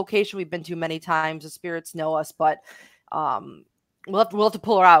it's a location we've been to many times. The spirits know us, but we'll have to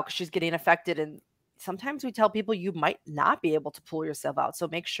pull her out because she's getting affected. And sometimes we tell people you might not be able to pull yourself out. So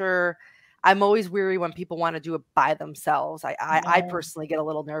make sure. I'm always weary when people want to do it by themselves. I personally get a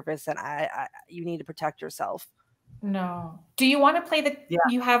little nervous and you need to protect yourself. No. Do you want to play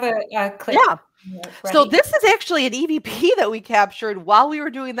you have a clip? Yeah. So this is actually an EVP that we captured while we were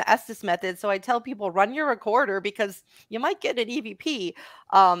doing the Estes method. So I tell people run your recorder because you might get an EVP.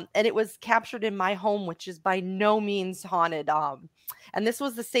 And it was captured in my home, which is by no means haunted. And this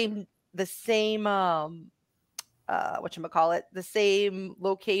was the same the same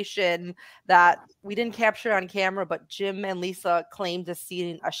location that we didn't capture on camera, but Jim and Lisa claimed to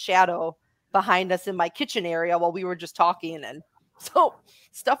see a shadow behind us in my kitchen area while we were just talking. And so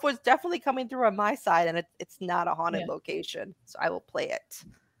stuff was definitely coming through on my side, and it's not a haunted location. So I will play it.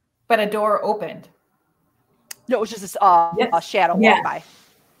 But a door opened. No, it was just a shadow walk by.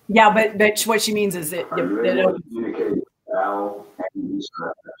 Yeah, but what she means is it opens. Communicate Al and Lisa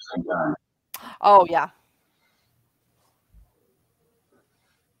at the same time. Oh yeah.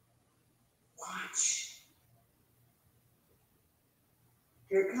 Watch.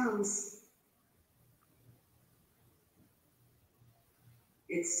 Here it comes.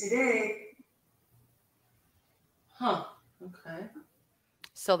 It's today. Huh. Okay.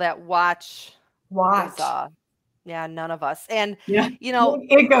 So that watch. Was, none of us. And you know,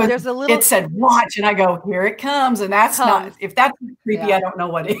 it goes. There's a little. It said watch, and I go, here it comes, and that's not. If that's creepy, I don't know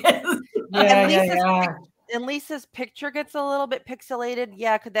what is. And Lisa's picture gets a little bit pixelated.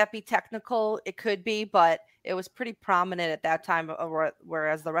 Yeah, could that be technical? It could be, but it was pretty prominent at that time.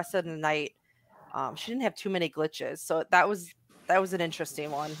 Whereas the rest of the night, she didn't have too many glitches. So that was an interesting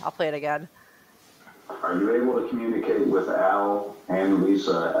one. I'll play it again. Are you able to communicate with Al and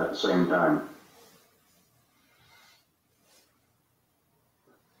Lisa at the same time?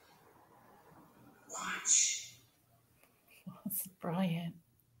 Watch. That's brilliant.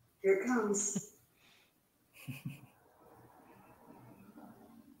 Here it comes.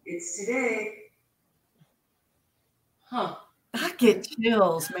 It's today. Huh. I get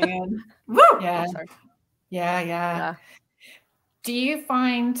chills, man. Woo! Yeah. Do you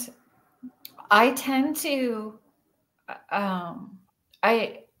find I tend to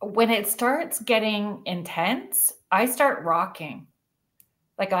when it starts getting intense, I start rocking.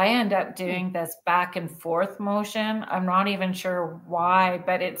 Like I end up doing this back and forth motion. I'm not even sure why,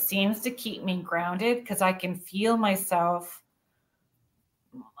 but it seems to keep me grounded because I can feel myself,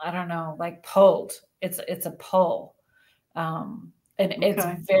 I don't know, like pulled. It's a pull. And it's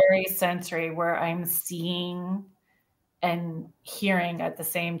very sensory where I'm seeing and hearing at the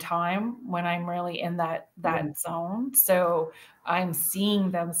same time when I'm really in that zone. So I'm seeing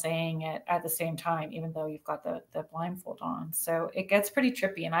them saying it at the same time, even though you've got the blindfold on. So it gets pretty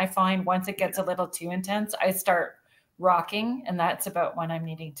trippy. And I find once it gets a little too intense, I start rocking, and that's about when I'm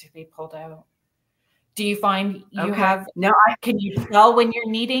needing to be pulled out. Do you find you have, can you tell when you're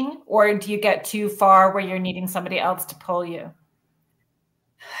needing, or do you get too far where you're needing somebody else to pull you?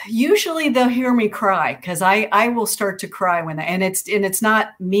 Usually they'll hear me cry because I will start to cry and it's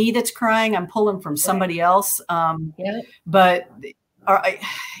not me that's crying. I'm pulling from somebody else. But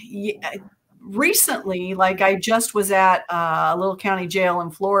recently, like I just was at a little county jail in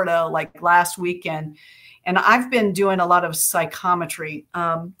Florida, like last weekend, and I've been doing a lot of psychometry.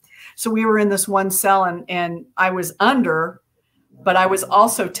 So we were in this one cell and I was under, but I was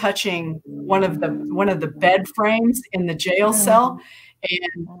also touching one of the bed frames in the jail cell.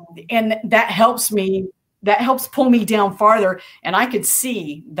 And that helps pull me down farther. And I could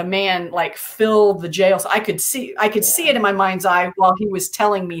see the man like fill the jail. So I could see it in my mind's eye while he was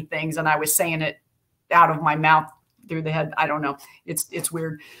telling me things and I was saying it out of my mouth through the head. I don't know. It's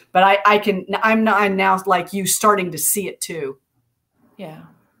weird, but I'm now like you starting to see it too. Yeah.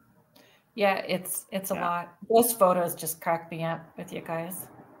 Yeah. It's a lot. Those photos just crack me up with you guys.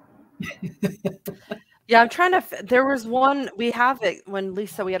 Yeah, I'm trying to. There was one, we have it when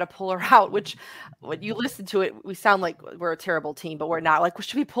Lisa, we had to pull her out, which when you listen to it, we sound like we're a terrible team, but we're not. Like, well,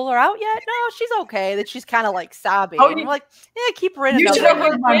 should we pull her out yet? No, she's okay. That she's kind of like sobbing. And I'm like, yeah, keep her in. You should have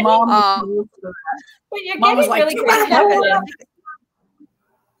heard my mom. But you're getting really great. I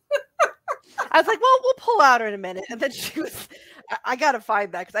was like, well, we'll pull out her in a minute. And then she was, I got to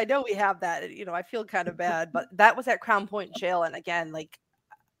find that because I know we have that. You know, I feel kind of bad, but that was at Crown Point Jail. And again, like,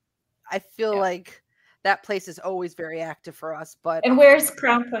 I feel like that place is always very active for us. But and where's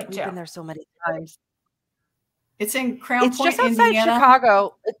Crown Point Jail? We've been there so many times. It's in Crown Point, just outside Indiana.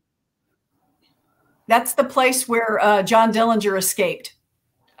 Chicago. That's the place where John Dillinger escaped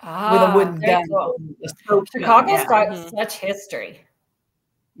with a wooden gun. Cool. Chicago's got such history.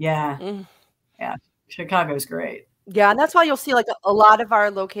 Yeah. Yeah. Chicago's great. Yeah. And that's why you'll see like a lot of our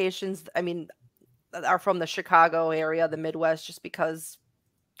locations, I mean, are from the Chicago area, the Midwest, just because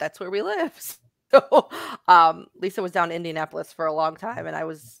that's where we live. So Lisa was down in Indianapolis for a long time and I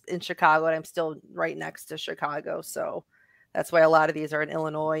was in Chicago and I'm still right next to Chicago. So that's why a lot of these are in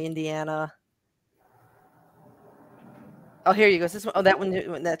Illinois, Indiana. Oh, here you go. This one, oh, that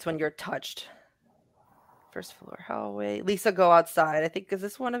one, that's when you're touched. First floor hallway. Lisa, go outside. I think, is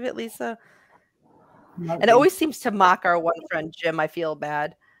this one of it, Lisa? And it always seems to mock our one friend, Jim. I feel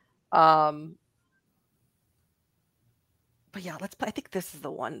bad. But yeah, let's play. I think this is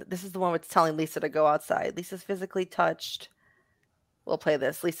the one. This is the one that's telling Lisa to go outside. Lisa's physically touched. We'll play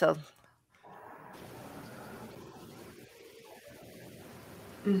this. Lisa.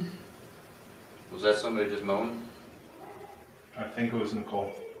 Was that somebody just moaned? I think it was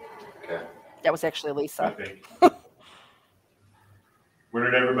Nicole. Okay. That was actually Lisa. I think. Where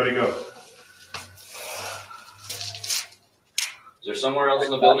did everybody go? Is there somewhere else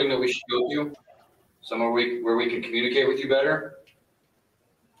in the building that we should go to? Somewhere where we can communicate with you better?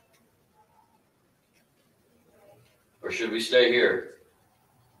 Or should we stay here?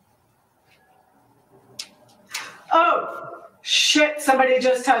 Oh, shit. Somebody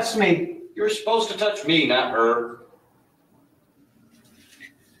just touched me. You were supposed to touch me, not her.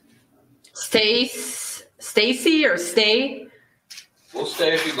 Stacy or stay? We'll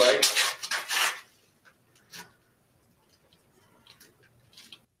stay if you'd like.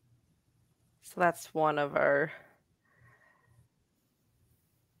 So that's one of our.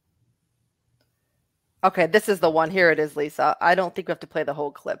 Okay, this is the one. Here it is, Lisa. I don't think we have to play the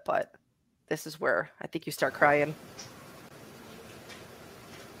whole clip, but this is where I think you start crying.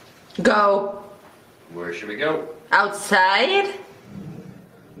 Go. Where should we go? Outside,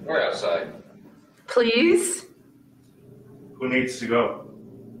 We're outside. please. Who needs to go?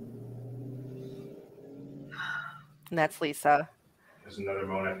 And that's Lisa. There's another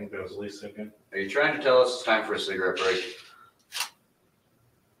moan. I think that was Lisa again. Are you trying to tell us it's time for a cigarette break?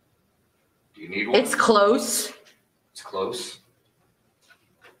 Do you need one? It's close. It's close.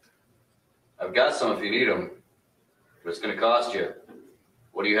 I've got some if you need them, but it's going to cost you.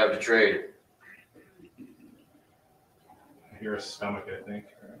 What do you have to trade? I hear a stomach, I think.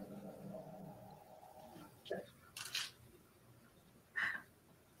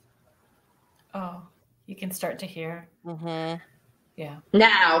 Oh, you can start to hear. Mm-hmm. Yeah.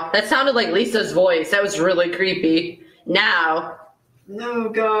 Now. That sounded like Lisa's voice. That was really creepy. Now. Oh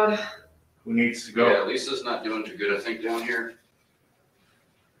God. Who needs to go? Yeah, Lisa's not doing too good, I think, down here.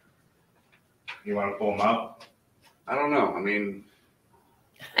 You want to pull them out? I don't know. I mean,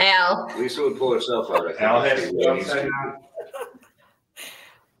 Al. Lisa would pull herself out. I think. Al if has she to really go needs upside to. down.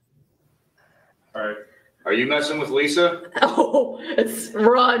 All right. Are you messing with Lisa? Oh, it's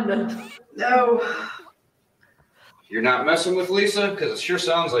run. No. You're not messing with Lisa? Because it sure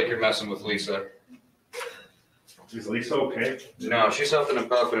sounds like you're messing with Lisa. Is Lisa okay? No, she's huffing and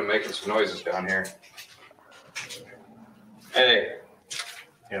puffing and making some noises down here. Hey,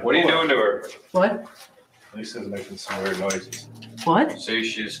 Yeah, what are you pull doing to her? What? Lisa's making some weird noises. What? See,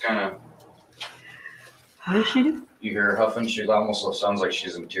 she's kind of, What did she do? you hear her huffing? She almost sounds like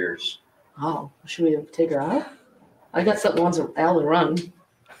she's in tears. Oh, should we take her out? I got something wants Al to run. You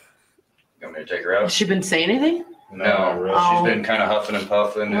want me to take her Has out? she been saying anything? No, not really. she's been kind of huffing and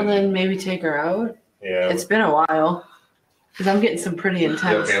puffing. Well, And, then maybe take her out. Yeah. It's been a while. Because I'm getting some pretty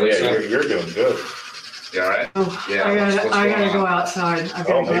intense. okay, Lisa? Yeah, you're doing good. You all right? Oh, Yeah, I what's gotta going go on? outside. I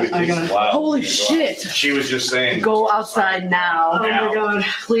Oh, maybe gotta. Lisa's loud. Holy Go out. shit. She was just saying. Go outside now. Oh my God.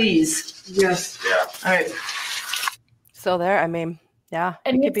 Please. Yes. Yeah. All right. So there, I mean, yeah,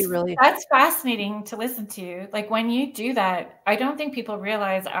 And it could be it's- really. That's fascinating to listen to. Like when you do that, I don't think people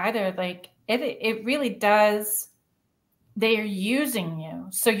realize either. Like it really does. They are using you,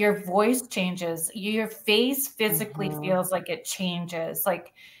 so your voice changes. Your face physically feels like it changes.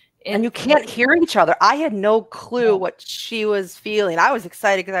 Like, And you can't hear each other. I had no clue what she was feeling. I was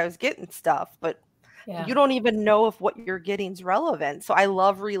excited because I was getting stuff, but Yeah. you don't even know if what you're getting is relevant. So I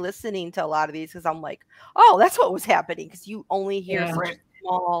love re-listening to a lot of these because I'm like, oh, that's what was happening, because you only hear Yeah. such a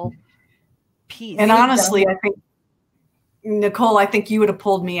small piece. And honestly, I think Nicole, I think you would have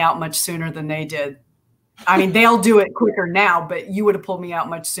pulled me out much sooner than they did. I mean, they'll do it quicker now, but you would have pulled me out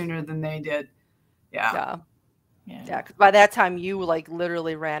much sooner than they did. Yeah. Yeah, because by that time you like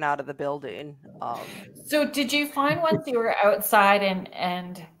literally ran out of the building. So did you find once you were outside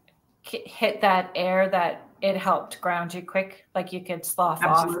and hit that air that it helped ground you quick? Like you could slough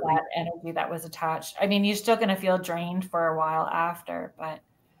Absolutely. off that energy that was attached. I mean, you're still going to feel drained for a while after, but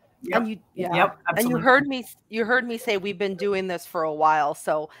Yep. And you, Yep, and you absolutely. heard me say we've been doing this for a while.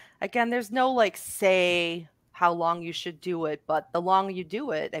 So again, there's no like say how long you should do it, but the longer you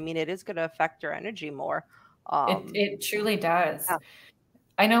do it, I mean, it is going to affect your energy more. it truly does. Yeah.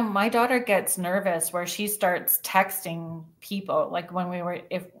 I know my daughter gets nervous where she starts texting people. Like when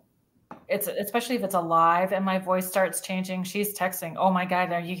especially if it's alive and my voice starts changing, she's texting, "Oh my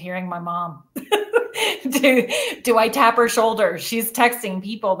God, are you hearing my mom?" do I tap her shoulder? She's texting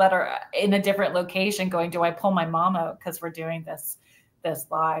people that are in a different location going, "Do I pull my mom out because we're doing this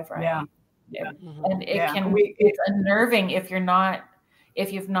live?" Right. Yeah. And it's unnerving if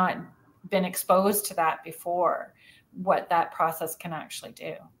you've not been exposed to that before, what that process can actually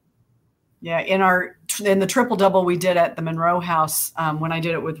do. Yeah, in the triple double we did at the Monroe House, when I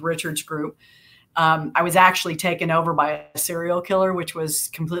did it with Richard's group, I was actually taken over by a serial killer, which was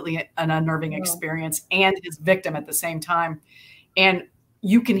completely an unnerving experience, and his victim at the same time. And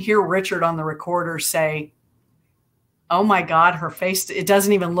you can hear Richard on the recorder say, "Oh my God, her face, it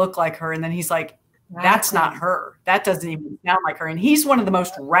doesn't even look like her." And then he's like, "That's not her. That doesn't even sound like her." And he's one of the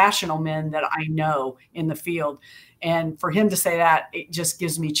most rational men that I know in the field. And for him to say that, it just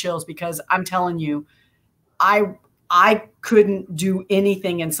gives me chills, because I'm telling you, I couldn't do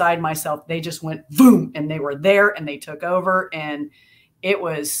anything inside myself. They just went boom, and they were there and they took over. And I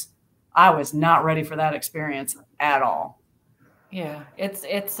was not ready for that experience at all. Yeah,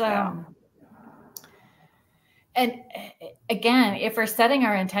 and again, if we're setting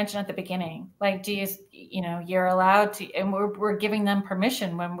our intention at the beginning, like, you're allowed to, and we're giving them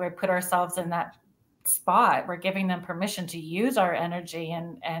permission when we put ourselves in that spot. We're giving them permission to use our energy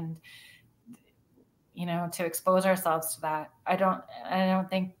and to expose ourselves to that. I don't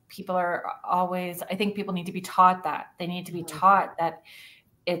think people are always, I think people need to be taught that. They need to be taught that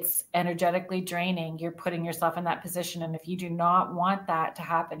it's energetically draining. You're putting yourself in that position. And if you do not want that to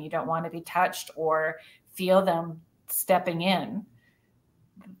happen, you don't want to be touched or feel them stepping in,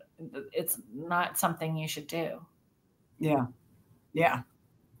 it's not something you should do. Yeah. Yeah.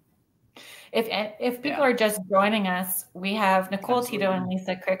 If people are just joining us, we have Nicole, Tito, and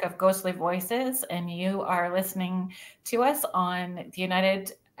Lisa Krick of Ghostly Voices, and you are listening to us on the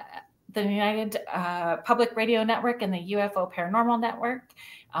United Public Radio Network and the UFO Paranormal Network,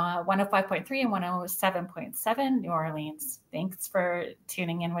 105.3 and 107.7 New Orleans. Thanks for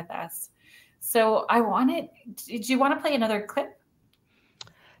tuning in with us. So did you want to play another clip?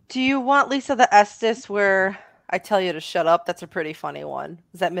 Do you want, Lisa, the Estes where I tell you to shut up? That's a pretty funny one.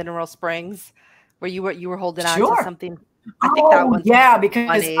 Is that Mineral Springs where you were holding on to Sure. something? I think that one's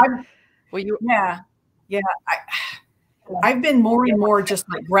because funny. I've been more and more just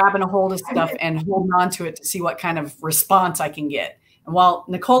like grabbing a hold of stuff and holding on to it to see what kind of response I can get. And while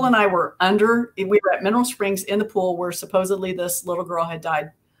Nicole and I were we were at Mineral Springs in the pool where supposedly this little girl had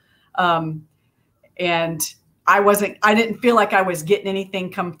died. And I didn't feel like I was getting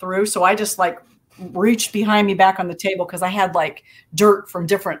anything come through. So I just like reached behind me back on the table because I had like dirt from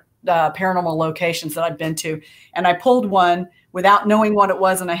different paranormal locations that I'd been to. And I pulled one without knowing what it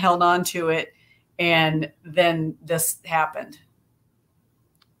was and I held on to it. And then this happened.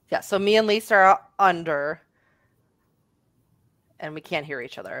 Yeah. So me and Lisa are under and we can't hear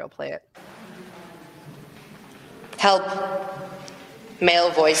each other. I'll play it. Help. Male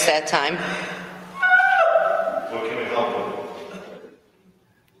voice that time. What can we help with?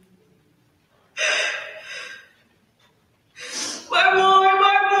 My boy,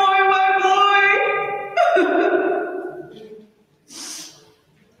 my boy, my boy.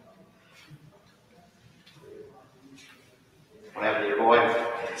 What happened to your boy?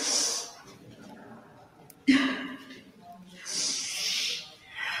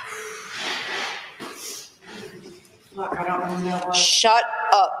 Look, I don't know who that was. Shut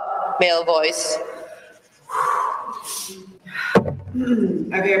up, male voice.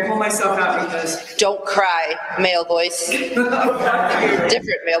 Okay, I pull myself out because Don't cry, male voice.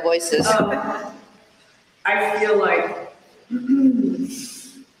 Different male voices. I feel like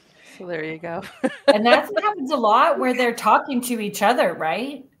So there you go. And that's what happens a lot where they're talking to each other,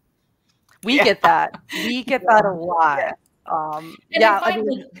 right? We get that. We get that a lot. And I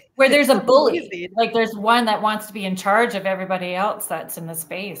find where there's a bully, like there's one that wants to be in charge of everybody else that's in the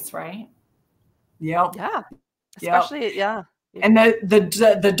space, right? Yep. Yeah. Especially, yeah. And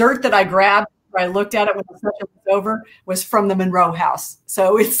the dirt that I grabbed, I looked at it when the session was over, was from the Monroe house.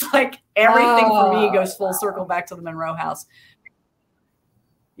 So it's like everything for me goes full circle back to the Monroe house.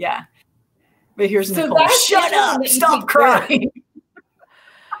 Yeah. But here's Nicole. Shut up. Stop crying.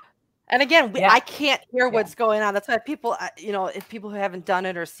 And again, I can't hear what's going on. That's why people, if people who haven't done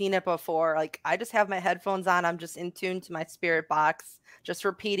it or seen it before, like I just have my headphones on. I'm just in tune to my spirit box, just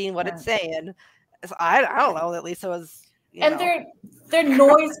repeating what it's saying. So I don't know that Lisa was. They're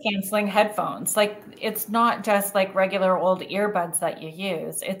noise canceling headphones. Like it's not just like regular old earbuds that you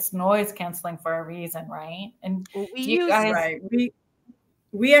use. It's noise canceling for a reason, right? And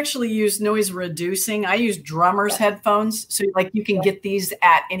we actually use noise reducing. I use drummers headphones. So like you can get these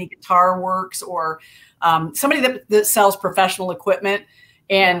at any Guitar Works or somebody that sells professional equipment,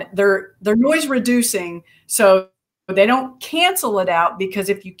 and they're noise reducing. So they don't cancel it out, because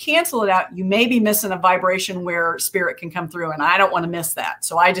if you cancel it out, you may be missing a vibration where spirit can come through, and I don't want to miss that.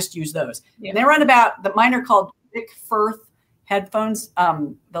 So I just use those. And they run mine are called Krick Firth headphones.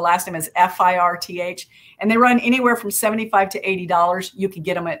 The last name is FIRTH, and they run anywhere from $75 to $80. You can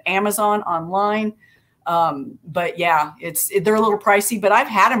get them at Amazon online. But yeah, they're a little pricey, but I've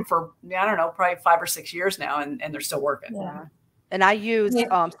had them for, I don't know, probably 5 or 6 years now, and they're still working. Yeah. And I use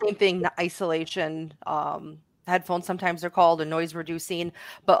same thing, isolation headphones. Sometimes they're called a noise reducing,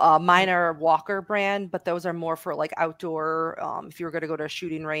 but mine are Walker brand, but those are more for like outdoor. If you were going to go to a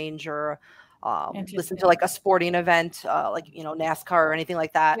shooting range or listen to like a sporting event, like, NASCAR or anything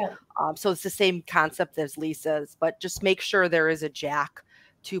like that. Yeah. So it's the same concept as Lisa's, but just make sure there is a jack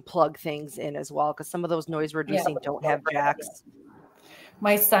to plug things in as well, because some of those noise reducing don't have jacks.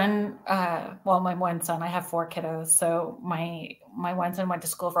 My son, my one son, I have 4 kiddos. So my one son went to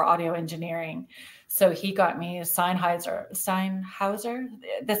school for audio engineering. So he got me a Sennheiser,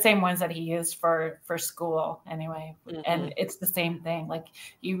 the same ones that he used for school anyway. Mm-hmm. And it's the same thing. Like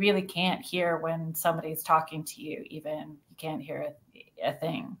you really can't hear when somebody's talking to you, even you can't hear a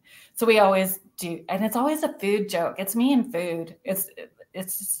thing. So we always do. And it's always a food joke. It's me and food. It's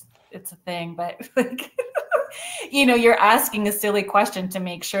a thing, but like, you're asking a silly question to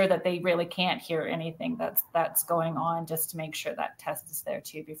make sure that they really can't hear anything that's going on, just to make sure that test is there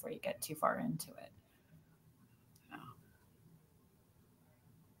too before you get too far into it.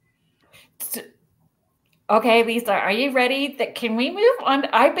 So, okay, Lisa, are you ready? Can we move on?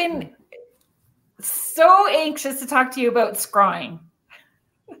 I've been so anxious to talk to you about scrying.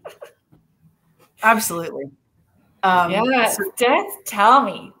 Absolutely. Just tell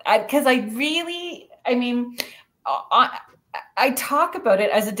me, because I talk about it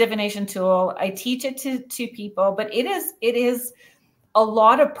as a divination tool. I teach it to people, but it is a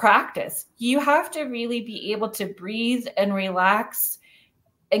lot of practice. You have to really be able to breathe and relax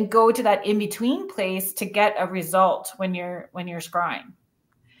and go to that in-between place to get a result when you're scrying.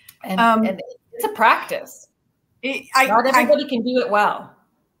 And it's a practice. Not everybody can do it well.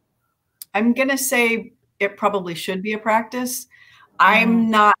 I'm going to say it probably should be a practice. I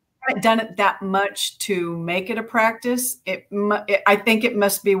haven't done it that much to make it a practice. I think it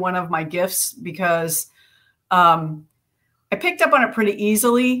must be one of my gifts because I picked up on it pretty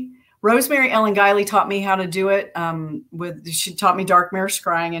easily. Rosemary Ellen Guiley taught me how to do it. She taught me dark mirror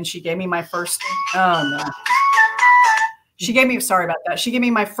scrying, and she gave me my first. Sorry about that. She gave me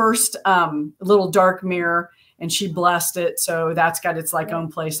my first little dark mirror, and she blessed it. So that's got its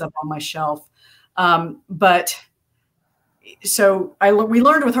own place up on my shelf. We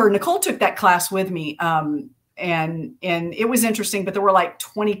learned with her. Nicole took that class with me. And it was interesting, but there were like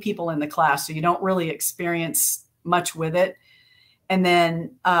 20 people in the class. So you don't really experience much with it. And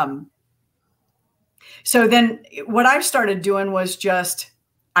then, so then what I started doing was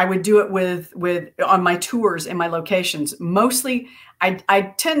I would do it with on my tours and my locations. Mostly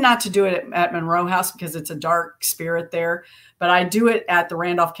I tend not to do it at Monroe House because it's a dark spirit there, but I do it at the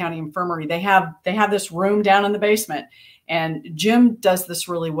Randolph County Infirmary. They have this room down in the basement, and Jim does this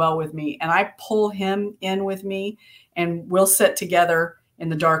really well with me. And I pull him in with me, and we'll sit together in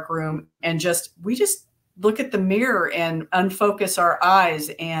the dark room and we just look at the mirror and unfocus our eyes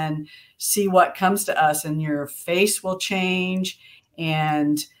and see what comes to us. And your face will change,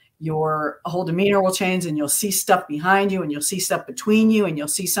 and your whole demeanor will change, and you'll see stuff behind you, and you'll see stuff between you, and you'll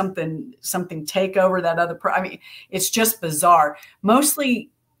see something take over that other. It's just bizarre. Mostly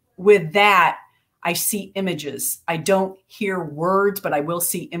with that, I see images. I don't hear words, but I will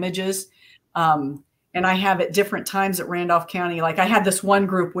see images. And I have at different times at Randolph County. Like I had this one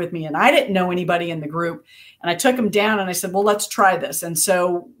group with me, and I didn't know anybody in the group, and I took them down, and I said, well, let's try this. And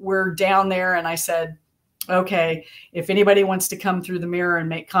so we're down there, and I said, okay, if anybody wants to come through the mirror and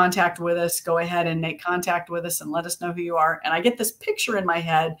make contact with us, go ahead and make contact with us and let us know who you are. And I get this picture in my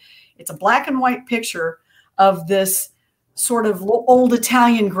head. It's a black and white picture of this sort of old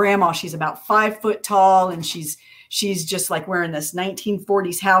Italian grandma. She's about 5 foot tall, and she's just like wearing this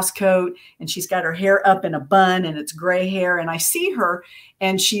 1940s house coat, and she's got her hair up in a bun, and it's gray hair. And I see her,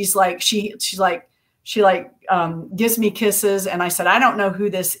 and she's like, she gives me kisses. And I said, I don't know who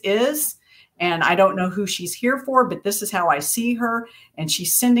this is, and I don't know who she's here for, but this is how I see her. And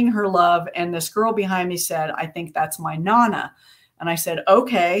she's sending her love. And this girl behind me said, I think that's my Nana. And I said,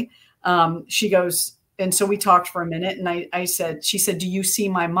 okay. She goes, and so we talked for a minute, and she said, do you see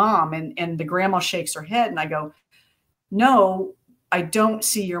my mom? And the grandma shakes her head, and I go, no, I don't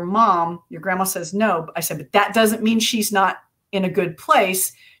see your mom. Your grandma says no. I said, but that doesn't mean she's not in a good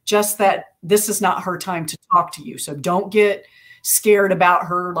place, just that this is not her time to talk to you. So don't get scared about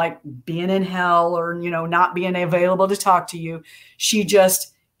her like being in hell or, not being available to talk to you.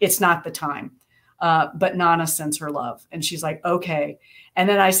 It's not the time. But Nana sends her love. And she's like, okay. And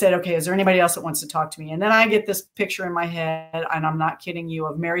then I said, okay, is there anybody else that wants to talk to me? And then I get this picture in my head, and I'm not kidding you,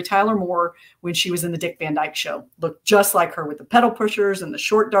 of Mary Tyler Moore when she was in the Dick Van Dyke Show. Looked just like her with the pedal pushers and the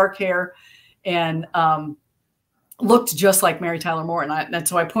short dark hair, and looked just like Mary Tyler Moore. And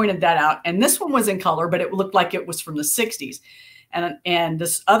so I pointed that out. And this one was in color, but it looked like it was from the 60s. And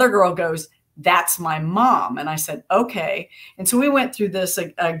this other girl goes, that's my mom. And I said, okay. And so we went through this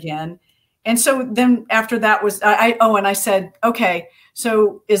again. And so then after that was, and I said, okay,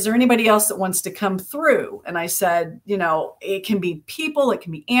 so is there anybody else that wants to come through? And I said, it can be people, it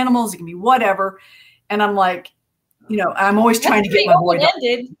can be animals, it can be whatever. And I'm like, I'm always trying to get my boy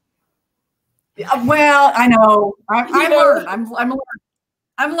done. Well, I know.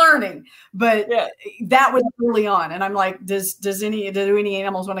 I'm learning, but that was early on. And I'm like, do any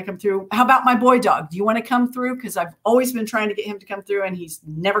animals want to come through? How about my boy dog? Do you want to come through? Because I've always been trying to get him to come through, and he's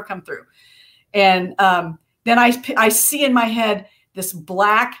never come through. And then I see in my head this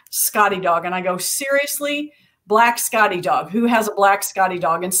black Scotty dog, and I go, seriously, black Scotty dog? Who has a black Scotty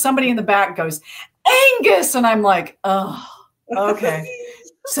dog? And somebody in the back goes, Angus. And I'm like, oh, okay.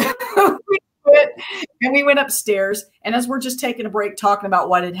 So we went upstairs, and as we're just taking a break talking about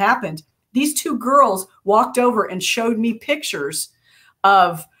what had happened, these two girls walked over and showed me pictures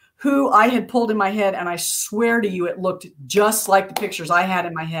of who I had pulled in my head. And I swear to you, it looked just like the pictures I had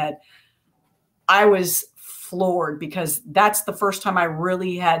in my head. I was floored because that's the first time I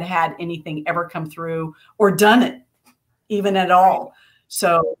really had anything ever come through or done it even at all.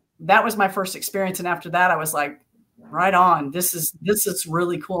 So that was my first experience. And after that, I was like, right on. This is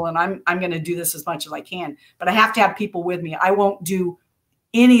really cool. And I'm going to do this as much as I can, but I have to have people with me. I won't do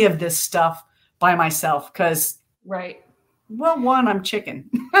any of this stuff by myself because, well, one, I'm chicken.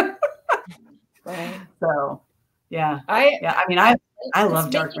 Right. So, yeah. I mean, I've I It's love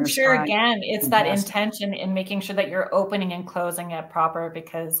dark making mirror sure scrying. again, it's that Fantastic. intention in making sure that you're opening and closing it proper,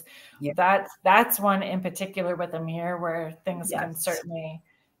 because Yeah. that's one in particular with a mirror where things can Yes. certainly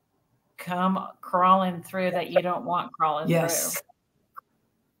come crawling through that you don't want crawling Yes. through.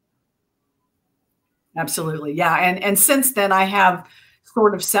 Absolutely. Yeah. And since then I have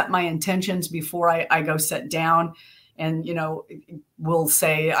sort of set my intentions before I go sit down, and, we'll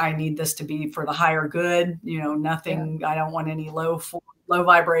say, I need this to be for the higher good, nothing, I don't want any low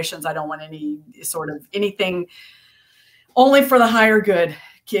vibrations. I don't want any sort of anything, only for the higher good.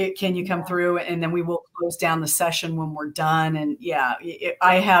 Can you come through? And then we will close down the session when we're done. And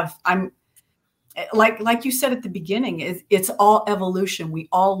I'm like you said at the beginning, it's all evolution. We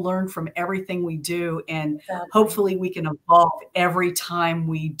all learn from everything we do. And hopefully we can evolve every time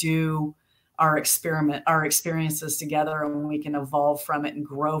we do our experiences together, and we can evolve from it and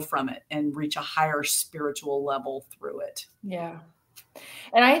grow from it and reach a higher spiritual level through it. Yeah.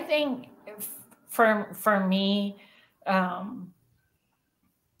 And I think for me,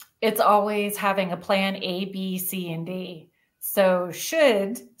 it's always having a plan A, B, C, and D. So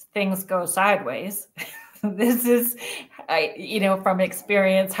should things go sideways, this is, from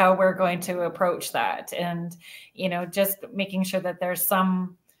experience, how we're going to approach that. And, just making sure that there's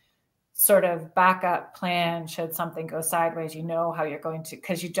some sort of backup plan should something go sideways, how you're going to,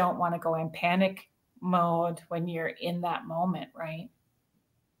 because you don't want to go in panic mode when you're in that moment, right?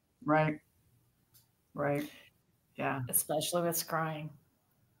 Right. Yeah. Especially with scrying.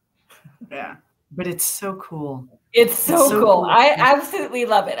 Yeah. But it's so cool. It's so cool. I absolutely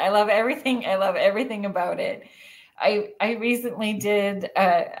love it. I love everything. I love everything about it. I recently did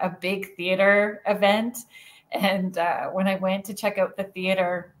a big theater event, and when I went to check out the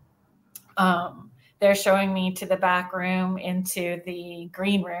theater, they're showing me to the back room into the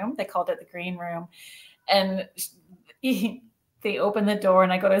green room. They called it the green room. And they opened the door,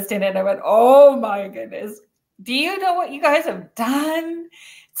 and I go to stand in, and I went, oh my goodness. Do you know what you guys have done?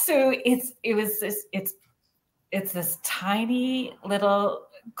 So it's this tiny little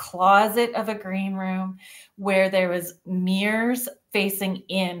closet of a green room where there was mirrors facing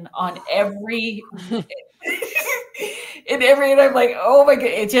in on every and I'm like, oh my God,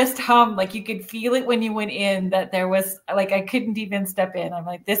 it just hummed. Like you could feel it when you went in, that there was, like, I couldn't even step in. I'm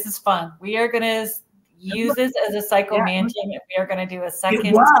like, this is fun. We are going to use this as a psychomantic. We are going to do a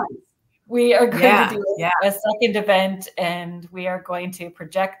second. We are going to do a second event, and we are going to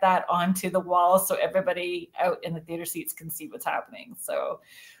project that onto the wall so everybody out in the theater seats can see what's happening. So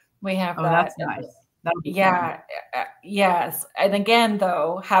we have that. That's nice. Yes. And again,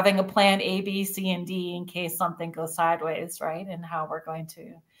 though, having a plan A, B, C, and D in case something goes sideways, right? And how we're going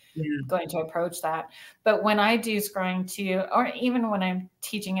to approach that. But when I do scrying too, or even when I'm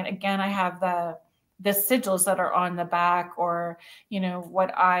teaching it, again, I have the sigils that are on the back, or,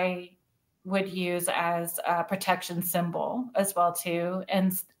 what I would use as a protection symbol as well too.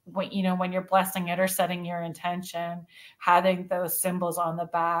 And when you're blessing it or setting your intention, having those symbols on the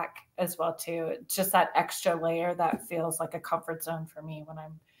back as well too, just that extra layer that feels like a comfort zone for me when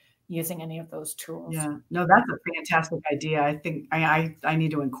I'm using any of those tools. Yeah, no, that's a fantastic idea. I think I need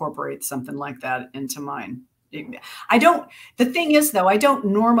to incorporate something like that into mine. The thing is, though, I don't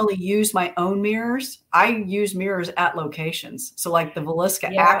normally use my own mirrors. I use mirrors at locations. So like the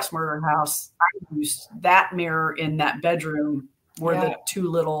Velisca Axe Murder House, I used that mirror in that bedroom where the two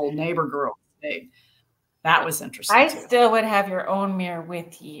little neighbor girls stayed. That was interesting. I still would have your own mirror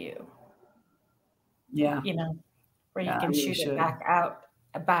with you. Yeah. Where you can shoot it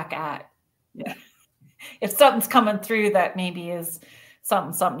back at. Yeah. If something's coming through that maybe is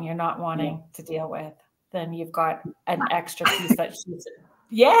something you're not wanting to deal with, then you've got an extra piece that shoots it.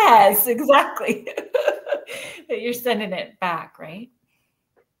 Yes, exactly. That you're sending it back, right?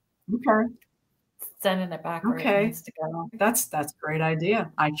 Okay. Sending it back where it needs to go. That's a great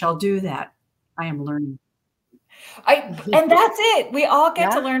idea. I shall do that. I am learning. And that's it. We all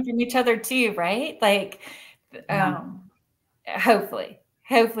get to learn from each other too, right? Like, hopefully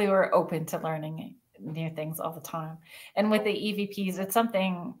we're open to learning new things all the time. And with the EVPs, it's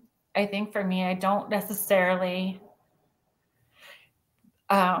something, I think for me, I don't necessarily,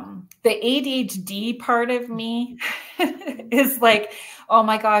 the ADHD part of me is like, oh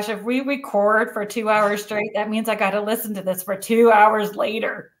my gosh, if we record for 2 hours straight, that means I got to listen to this for 2 hours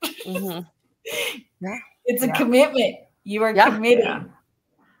later. Mm-hmm. It's a commitment. You are committing.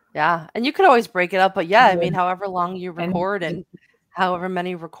 Yeah. And you could always break it up, but I mean, however long you record and however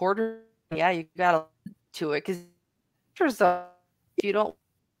many recorders, you got to to it, because if you don't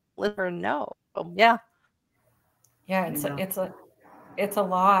let her know. It's a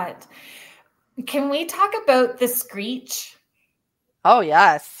lot. Can we talk about the screech? Oh,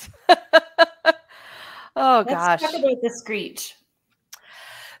 yes. Oh, Let's gosh. talk about the screech.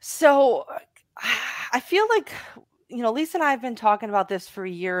 So I feel like, Lisa and I have been talking about this for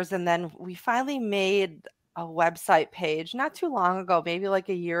years, and then we finally made a website page not too long ago, maybe like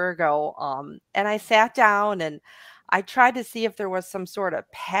a year ago. And I sat down and I tried to see if there was some sort of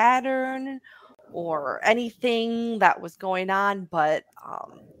pattern or anything that was going on. But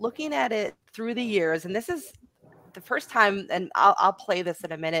looking at it through the years, and this is the first time, and I'll play this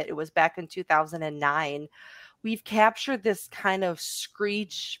in a minute. It was back in 2009. We've captured this kind of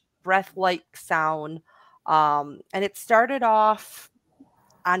screech, breath-like sound. And it started off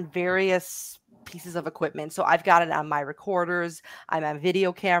on various pieces of equipment. So I've got it on my recorders. I'm on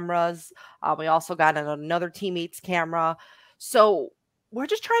video cameras. We also got it on another teammate's camera. So we're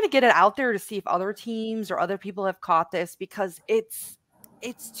just trying to get it out there to see if other teams or other people have caught this, because it's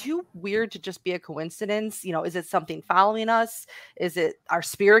too weird to just be a coincidence. Is it something following us? Is it our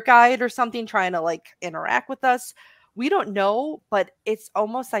spirit guide or something trying to like interact with us? We don't know, but it's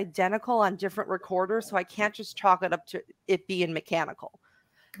almost identical on different recorders. So I can't just chalk it up to it being mechanical.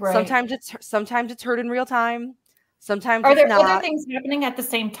 Right. Sometimes it's heard in real time. Sometimes Are it's there not. other things happening at the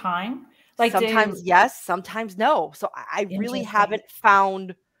same time? Like sometimes yes, sometimes no. So I really haven't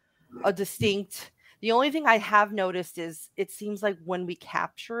found a distinct. The only thing I have noticed is it seems like when we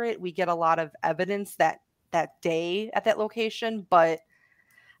capture it, we get a lot of evidence that day at that location, but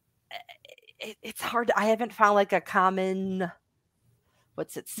it's hard. I haven't found like a common,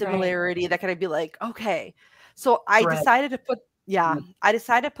 similarity that could be like, okay. So I decided to put, I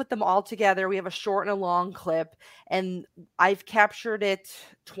decided to put them all together. We have a short and a long clip, and I've captured it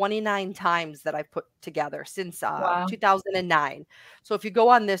 29 times that I've put together since 2009. So if you go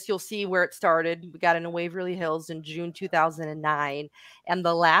on this, you'll see where it started. We got into Waverly Hills in June 2009. And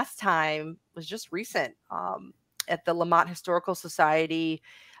the last time was just recent at the Lamont Historical Society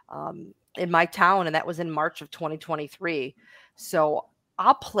in my town, and that was in March of 2023. So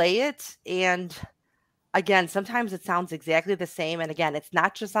I'll play it, and again, sometimes it sounds exactly the same. And again, it's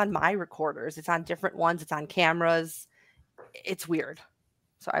not just on my recorders. It's on different ones. It's on cameras. It's weird.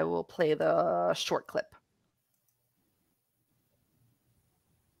 So I will play the short clip.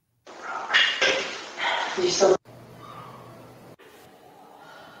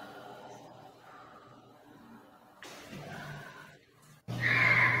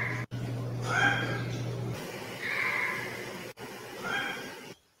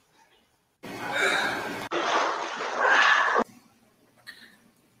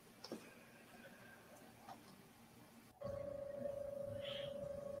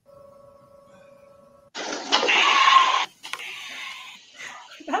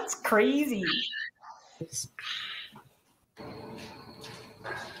 That's crazy.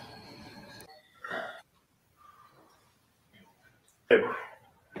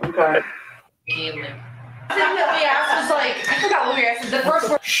 Okay. We asked was like, I forgot what we asked. The first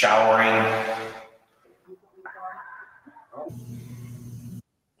word. Showering.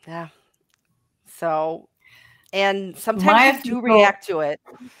 Yeah. So, and sometimes we do react to it.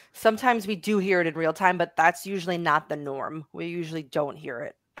 Sometimes we do hear it in real time, but that's usually not the norm. We usually don't hear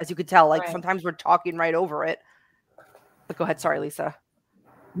it. As you could tell, like sometimes we're talking right over it. But go ahead. Sorry, Lisa.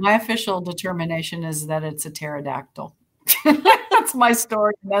 My official determination is that it's a pterodactyl. That's my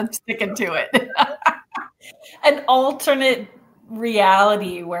story, and I'm sticking to it. An alternate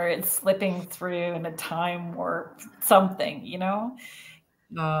reality where it's slipping through in a time warp, something, It's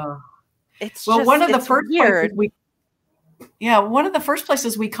well, just, one of the it's first weird. one of the first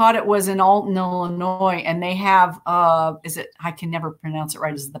places we caught it was in Alton, Illinois, and they have I can never pronounce it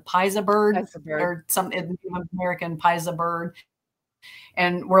right. Is it the Pisa bird or some Native American Pisa bird?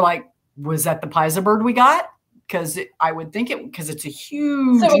 And we're like, was that the Pisa bird we got? Because I would think it, because it's a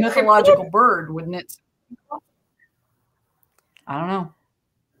huge mythological bird, wouldn't it? I don't know.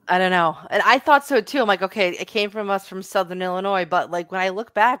 And I thought so too. I'm like, okay, it came from us from Southern Illinois. But like when I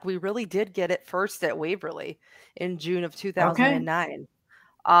look back, we really did get it first at Waverly in June of 2009.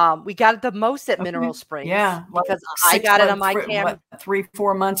 We got it the most at Mineral Springs. Yeah. Because I got it on my camera.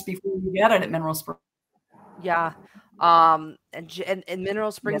 3-4 months before we got it at Mineral Springs. Yeah. And in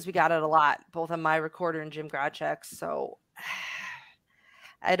Mineral Springs, we got it a lot, both on my recorder and Jim Grodchek's. So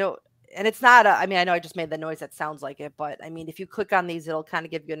I don't. And it's not, I know I just made the noise that sounds like it, but I mean, if you click on these, it'll kind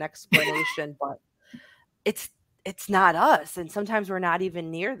of give you an explanation, but it's not us. And sometimes we're not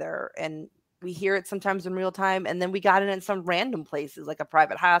even near there. And we hear it sometimes in real time. And then we got it in some random places, like a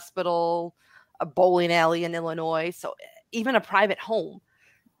private hospital, a bowling alley in Illinois. So even a private home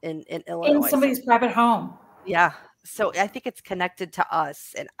in Illinois. In somebody's private home. Yeah. So I think it's connected to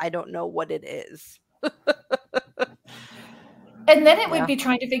us, and I don't know what it is. And then it would be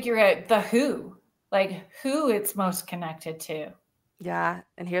trying to figure out the who it's most connected to. Yeah.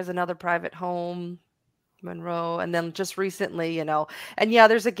 And here's another private home, Monroe. And then just recently, and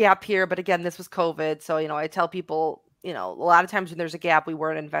there's a gap here. But again, this was COVID. So, I tell people, a lot of times when there's a gap, we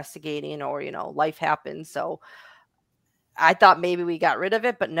weren't investigating or, life happens. So I thought maybe we got rid of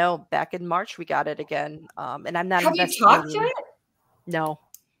it, but no, back in March, we got it again. And I'm not investigating. Have you talked to it? No.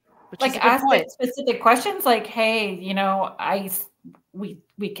 Ask it specific questions like, hey,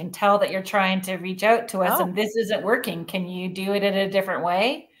 we can tell that you're trying to reach out to us and this isn't working. Can you do it in a different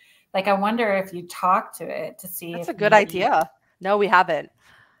way? I wonder if you talk to it to see. That's a good idea. No, we haven't.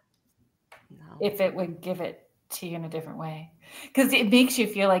 No. If it would give it to you in a different way. Because it makes you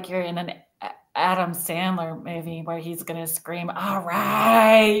feel like you're in an Adam Sandler movie where he's going to scream, all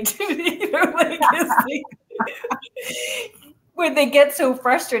right. When they get so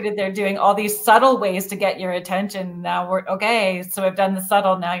frustrated, they're doing all these subtle ways to get your attention. Now we're okay. So I've done the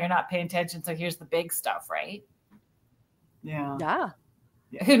subtle. Now you're not paying attention. So here's the big stuff, right? Yeah. Yeah.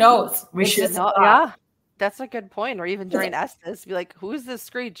 Who knows? We should know. Yeah. That's a good point. Or even during Estes, be like, who's this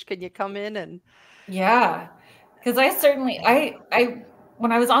screech? Can you come in and? Yeah. Because I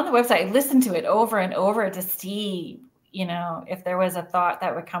when I was on the website, I listened to it over and over to see, if there was a thought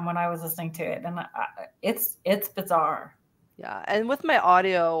that would come when I was listening to it. And it's bizarre. Yeah. And with my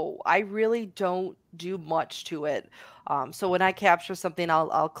audio, I really don't do much to it. So when I capture something,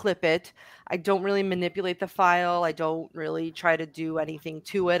 I'll clip it. I don't really manipulate the file. I don't really try to do anything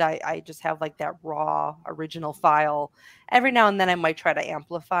to it. I just have that raw original file. Every now and then I might try to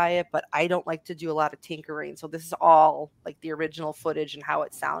amplify it, but I don't like to do a lot of tinkering. So this is all the original footage and how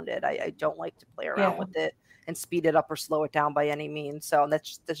it sounded. I don't like to play around with it and speed it up or slow it down by any means. So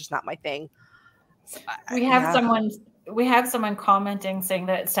that's just not my thing. So we have someone commenting saying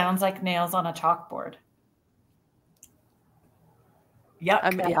that it sounds like nails on a chalkboard.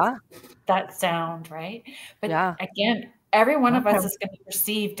 Yeah. That sound, right? But again, every one of us is going to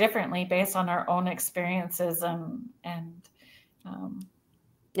perceive differently based on our own experiences and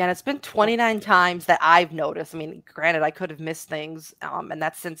yeah, and it's been 29 times that I've noticed. I mean, granted, I could have missed things, and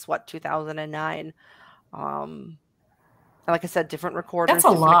that's since 2009. And like I said, different recorders, that's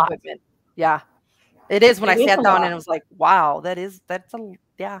a lot. Equipment. Yeah, it is. When I sat down and it was like, wow, that's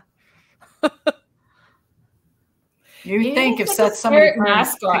a. You think if such somebody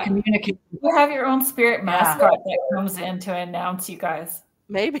mascot communicate, you have your own spirit mascot that comes in to announce you guys.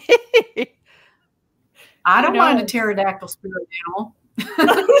 Maybe. I don't mind a pterodactyl spirit animal.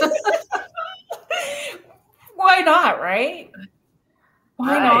 Why not, right?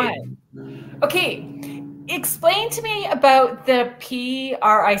 Why not? Okay, explain to me about the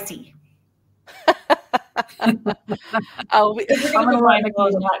PRIC.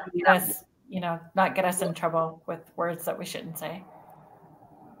 Not get us in trouble with words that we shouldn't say.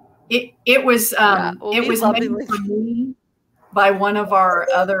 It was made for me by one of our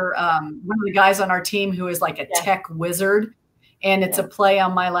other one of the guys on our team who is like a tech wizard, and it's a play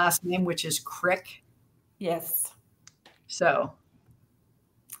on my last name, which is Krick. Yes. So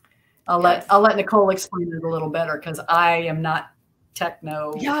I'll let Nicole explain it a little better because I am not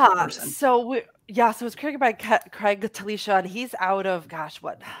techno person. So it's created by Craig Talisha, and he's out of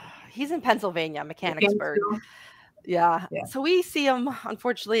he's in Pennsylvania, Mechanicsburg. Yeah. So we see him,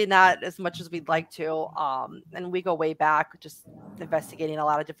 unfortunately, not as much as we'd like to. And we go way back, just investigating a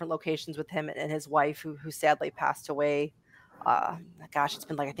lot of different locations with him and his wife, who sadly passed away. It's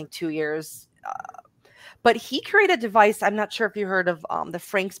been I think 2 years. But he created a device. I'm not sure if you heard of the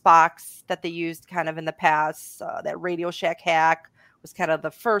Frank's box that they used kind of in the past. That Radio Shack hack was kind of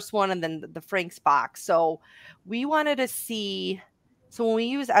the first one, and then the Frank's box. So we wanted to see. So when we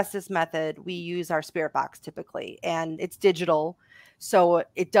use Estes method, we use our spirit box typically, and it's digital. So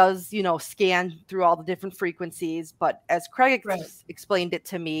it does, scan through all the different frequencies. But as Craig explained it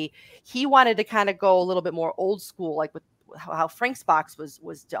to me, he wanted to kind of go a little bit more old school, like with how Frank's box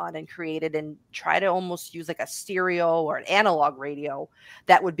was done and created, and try to almost use like a stereo or an analog radio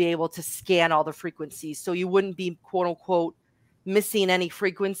that would be able to scan all the frequencies. So you wouldn't be, quote unquote, missing any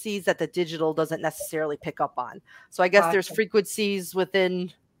frequencies that the digital doesn't necessarily pick up on. So I guess there's frequencies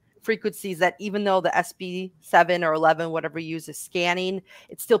within frequencies that even though the SB7 or 11, whatever you use is scanning,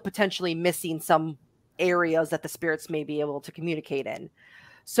 it's still potentially missing some areas that the spirits may be able to communicate in.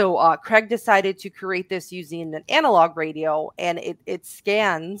 So Craig decided to create this using an analog radio, and it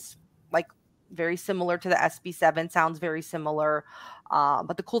scans like very similar to the SB7, sounds very similar.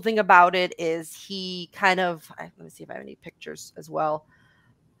 But the cool thing about it is he kind of, let me see if I have any pictures as well.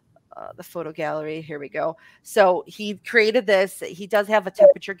 The photo gallery, here we go. So he created this. He does have a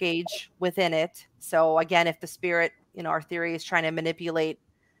temperature gauge within it. So again, if the spirit our theory is trying to manipulate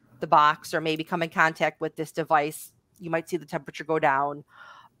the box or maybe come in contact with this device, you might see the temperature go down.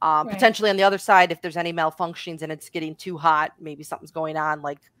 Potentially on the other side, if there's any malfunctions and it's getting too hot, maybe something's going on,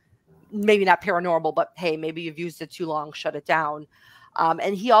 like maybe not paranormal, but hey, maybe you've used it too long, shut it down.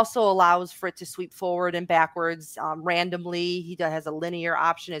 And he also allows for it to sweep forward and backwards randomly. He has a linear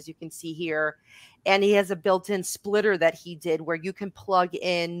option, as you can see here. And he has a built-in splitter that he did where you can plug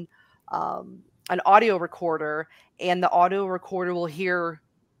in an audio recorder, and the audio recorder will hear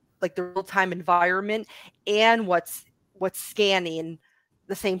like the real-time environment and what's scanning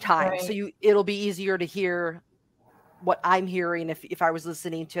the same time. So it'll be easier to hear what I'm hearing if I was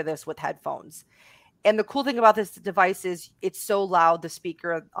listening to this with headphones. And the cool thing about this device is it's so loud, the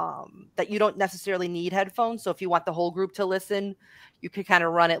speaker, that you don't necessarily need headphones. So if you want the whole group to listen, you can kind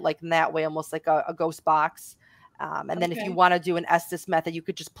of run it like in that way, almost like a ghost box. And then if you want to do an Estes method, you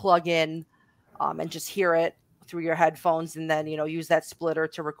could just plug in and just hear it through your headphones, and then, use that splitter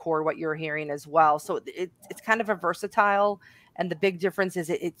to record what you're hearing as well. So it's kind of a versatile. And the big difference is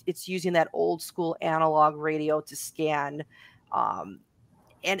it's using that old school analog radio to scan.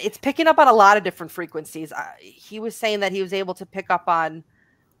 And it's picking up on a lot of different frequencies. He was saying that he was able to pick up on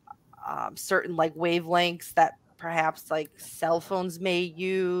certain like wavelengths that perhaps like cell phones may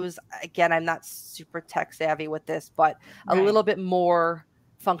use. Again, I'm not super tech savvy with this, but a little bit more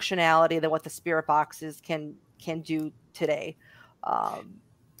functionality than what the spirit boxes can do today.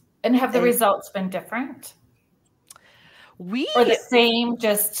 And have the results been different? Or the same,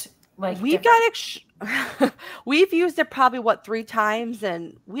 just like we've we've used it probably 3 times,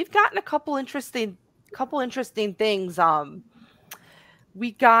 and we've gotten a couple interesting things.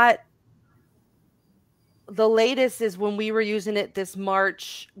 We got the latest is when we were using it this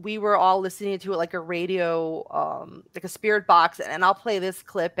March, we were all listening to it like a radio, like a spirit box. And I'll play this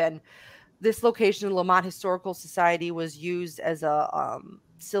clip. And this location in Lamont Historical Society was used as a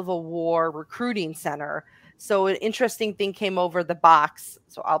Civil War recruiting center. So an interesting thing came over the box.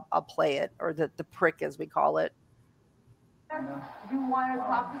 So I'll play it, or the prick as we call it. Do you want to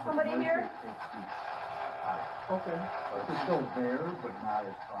talk to somebody here? Okay. It's still there, but not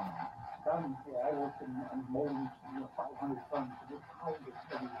as strong. I worked in molding 500 tons.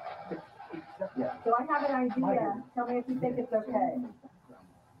 Yeah. So I have an idea. Tell me if you think it's okay.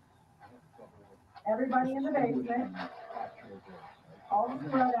 Everybody in the basement, all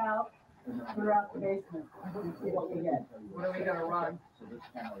spread out throughout the basement. See what we get. What are we going to run?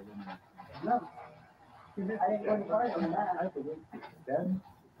 No. I didn't go any farther than that. Then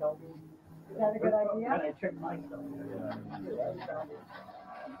tell me. Is that a good idea? I checked myself.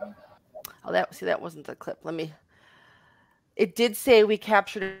 Oh, that wasn't the clip. It did say we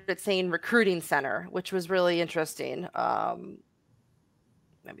captured it saying recruiting center, which was really interesting.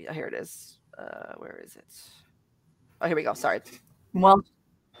 Maybe here it is. Where is it? Oh, here we go. Sorry. Well,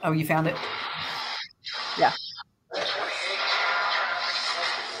 you found it? Yeah.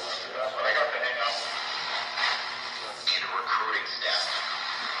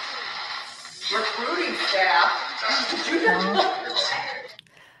 Recruiting staff? Did you know?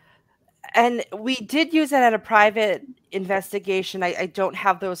 And we did use it at a private investigation. I don't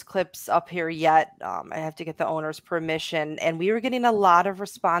have those clips up here yet. I have to get the owner's permission. And we were getting a lot of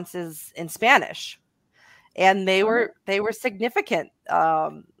responses in Spanish, and they were significant.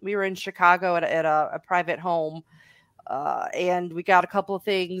 We were in Chicago at a private home, and we got a couple of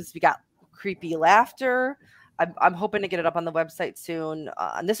things. We got creepy laughter. I'm hoping to get it up on the website soon.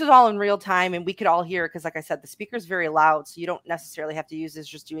 And this was all in real time, and we could all hear it because, like I said, the speaker's very loud, so you don't necessarily have to use this,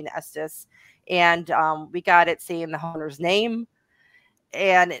 just doing Estes. And we got it saying the owner's name.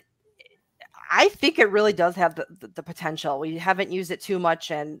 And I think it really does have the potential. We haven't used it too much,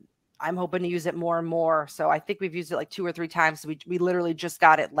 and I'm hoping to use it more and more. So I think we've used it like 2 or 3 times. We literally just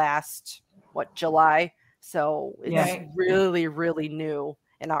got it last, July. So it's really, really new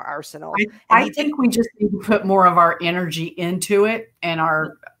in our arsenal. I think we just need to put more of our energy into it, and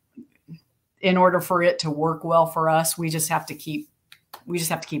in order for it to work well for us, we just have to keep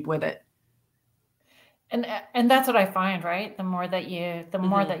with it. And that's what I find, right? The more that you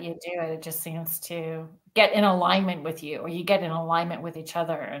do it, it just seems to get in alignment with you, or you get in alignment with each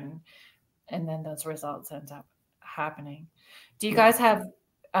other, and then those results end up happening. Do you guys have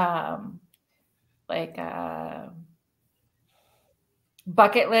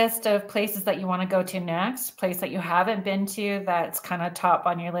bucket list of places that you want to go to next, place that you haven't been to that's kind of top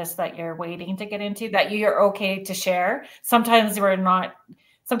on your list that you're waiting to get into, that you're okay to share? Sometimes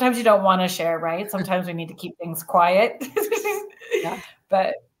you don't want to share, right? Sometimes we need to keep things quiet. Yeah.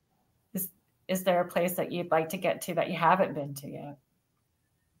 But is there a place that you'd like to get to that you haven't been to yet?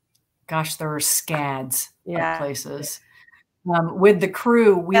 gosh, there are scads Yeah. of places. With the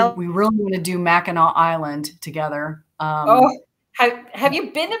crew, we really want to do Mackinac Island together. Have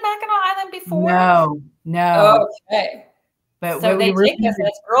you been to Mackinac Island before? No. Okay. But so they really take us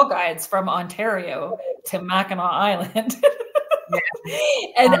as Girl Guides from Ontario to Mackinac Island.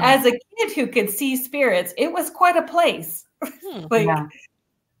 And as a kid who could see spirits, it was quite a place.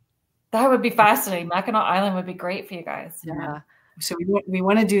 That would be fascinating. Mackinac Island would be great for you guys. Yeah. So we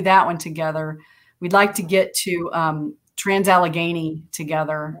want to do that one together. We'd like to get to Trans-Allegheny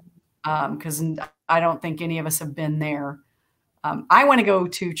together because I don't think any of us have been there. I want to go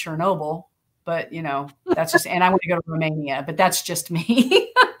to Chernobyl, but that's just, and I want to go to Romania, but that's just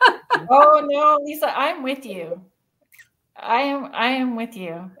me. Oh no, Lisa, I'm with you. I am with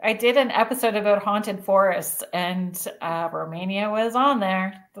you. I did an episode about haunted forests, and Romania was on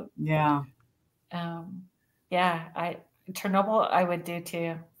there. Yeah. Chernobyl I would do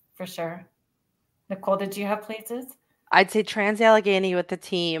too, for sure. Nicole, did you have places? I'd say Trans-Allegheny with the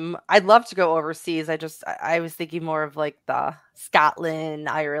team. I'd love to go overseas. I was thinking more of like the Scotland,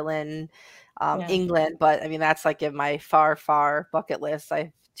 Ireland, England, but I mean, that's like in my far, far bucket list. I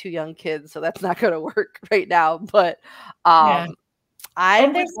have 2 young kids, so that's not going to work right now. But I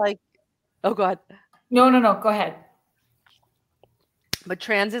was like, oh, go ahead. No, go ahead. But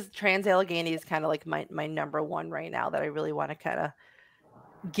Trans-Allegheny is kind of like my number one right now that I really want to kind of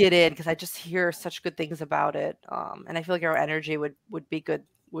get in because I just hear such good things about it. And I feel like our energy would be good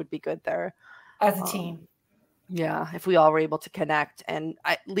there. As a team. Yeah, if we all were able to connect. And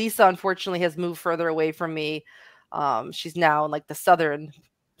Lisa, unfortunately, has moved further away from me. She's now in like the southern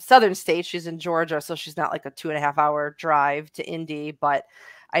states. She's in Georgia, so she's not like a 2.5 hour drive to Indy. But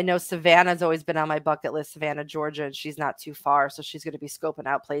I know Savannah's always been on my bucket list, Savannah, Georgia, and she's not too far. So she's going to be scoping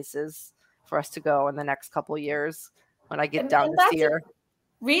out places for us to go in the next couple of years when I get down to see her.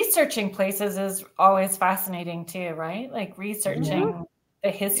 Researching places is always fascinating too, right? Like researching the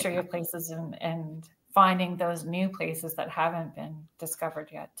history of places and finding those new places that haven't been discovered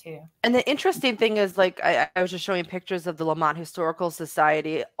yet too. And the interesting thing is, like, I was just showing pictures of the Lamont Historical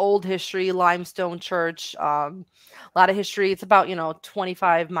Society, old history, limestone church, a lot of history. It's about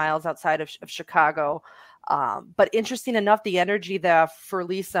 25 miles outside of Chicago. But interesting enough, the energy there for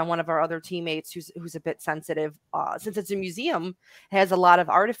Lisa and one of our other teammates who's a bit sensitive, since it's a museum, has a lot of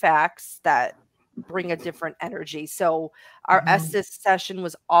artifacts that bring a different energy. So our Estes session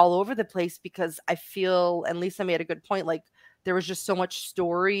was all over the place because I feel, and Lisa made a good point, like there was just so much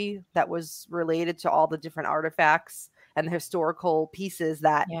story that was related to all the different artifacts and the historical pieces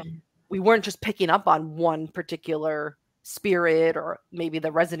that we weren't just picking up on one particular spirit or maybe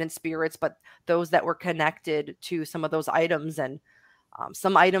the resident spirits, but those that were connected to some of those items. And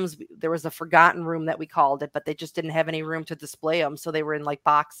some items, there was a forgotten room that we called it, but they just didn't have any room to display them. So they were in like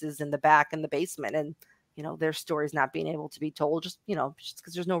boxes in the back in the basement, and their stories not being able to be told just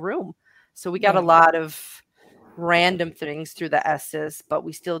because there's no room. So we got a lot of random things through the Estes, but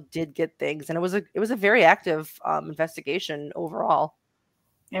we still did get things, and it was a very active investigation overall.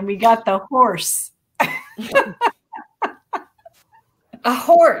 And we got the horse. A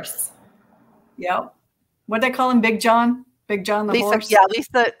horse. Yep. What'd they call him? Big John? Big John the horse? Yeah,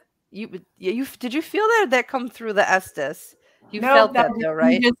 Lisa, you did you feel that come through the Estes? You felt that though,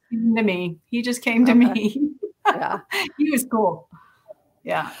 right? He just came to me. Yeah. He was cool.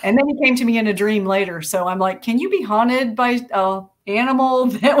 Yeah. And then he came to me in a dream later. So I'm like, can you be haunted by an animal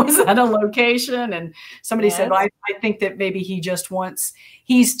that was at a location? And somebody said, well, I think that maybe he's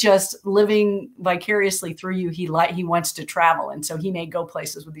just living vicariously through you. He wants to travel. And so he may go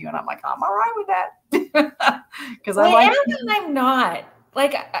places with you. And I'm like, I'm all right with that. Because I'm not.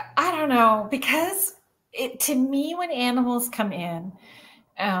 Like, I don't know, because to me, when animals come in,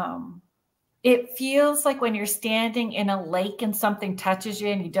 it feels like when you're standing in a lake and something touches you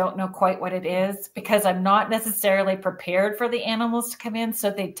and you don't know quite what it is, because I'm not necessarily prepared for the animals to come in.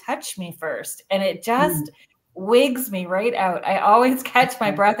 So they touch me first and it just wigs me right out. I always catch my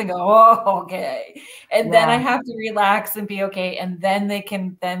breath and go, oh, okay. And then I have to relax and be okay. And then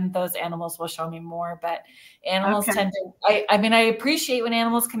then those animals will show me more. But animals tend to, I appreciate when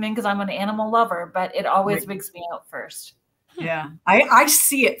animals come in because I'm an animal lover, but it always wigs me out first. Yeah, I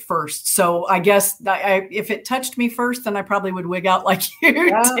see it first. So I guess if it touched me first, then I probably would wig out like you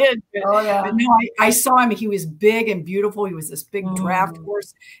did. But no, I saw him. He was big and beautiful. He was this big draft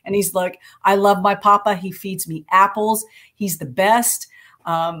horse. And he's like, I love my papa. He feeds me apples. He's the best.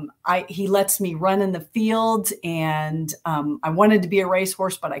 He lets me run in the field. And I wanted to be a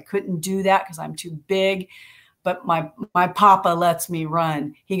racehorse, but I couldn't do that because I'm too big. But my papa lets me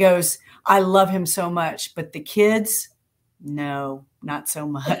run. He goes, I love him so much. But the kids, No, not so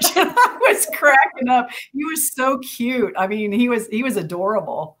much. I was cracking up. He was so cute. I mean, he was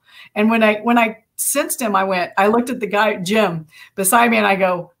adorable. And when I sensed him, I looked at the guy, Jim, beside me, and I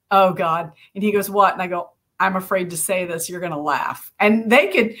go, oh God. And he goes, what? And I go, I'm afraid to say this. You're going to laugh. And I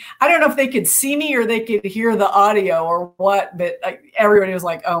don't know if they could see me or they could hear the audio or what, but everybody was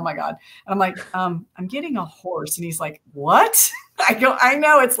like, oh my God. And I'm like, I'm getting a horse. And he's like, what? I go, I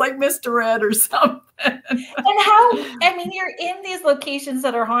know, it's like Mr. Ed or something. And you're in these locations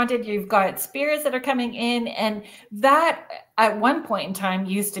that are haunted. You've got spirits that are coming in. And that at one point in time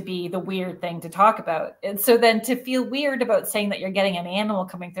used to be the weird thing to talk about. And so then to feel weird about saying that you're getting an animal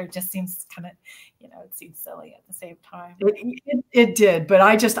coming through just seems kind of, it seems silly at the same time. It did, but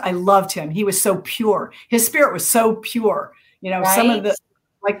I loved him. He was so pure. His spirit was so pure. Right? Some of the,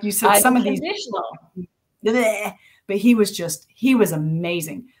 like you said, some of these, but he was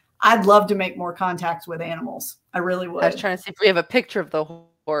amazing. I'd love to make more contacts with animals. I really would. I was trying to see if we have a picture of the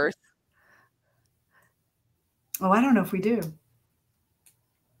horse. Oh, I don't know if we do.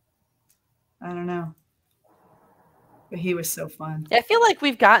 I don't know. But he was so fun. Yeah, I feel like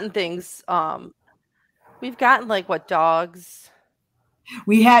we've gotten things. We've gotten dogs.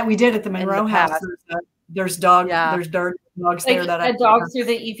 We did at the Monroe house. There's dogs there that I dogs through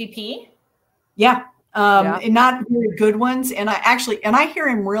the EVP. Yeah. And not very good ones. And I hear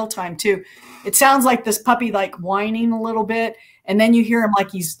him real time too. It sounds like this puppy whining a little bit, and then you hear him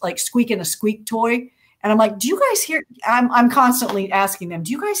he's squeaking a squeak toy. And I'm like, do you guys hear? I'm constantly asking them,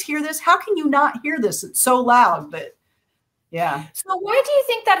 do you guys hear this? How can you not hear this? It's so loud. But yeah. So why do you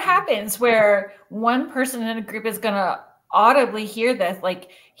think that happens? Where one person in a group is going to audibly hear this,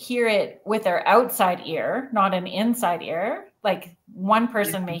 hear it with their outside ear, not an inside ear. One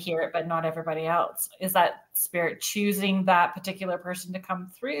person may hear it, but not everybody else. Is that spirit choosing that particular person to come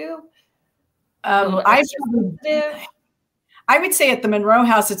through? I would say at the Monroe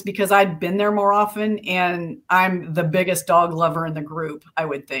house, it's because I'd been there more often and I'm the biggest dog lover in the group, I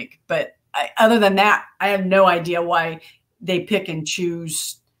would think. But other than that, I have no idea why they pick and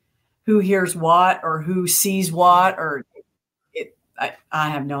choose who hears what or who sees what, I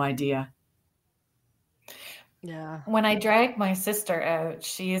have no idea. Yeah. When I drag my sister out,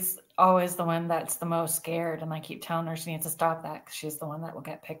 she's always the one that's the most scared. And I keep telling her she needs to stop that because she's the one that will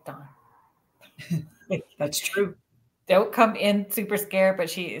get picked on. That's true. Don't come in super scared,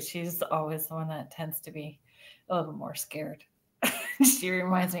 but she's always the one that tends to be a little more scared. She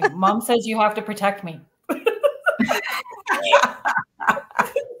reminds me, Mom says you have to protect me.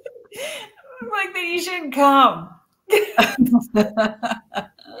 Then you shouldn't come.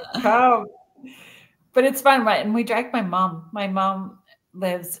 Come. But it's fun, right? And we drag my mom. My mom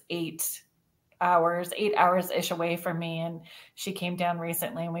lives 8 hours-ish away from me. And she came down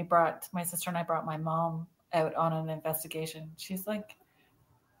recently and my sister and I brought my mom out on an investigation. She's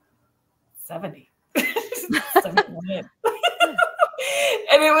 70. 71.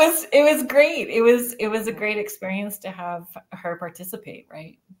 And it was great. It was a great experience to have her participate,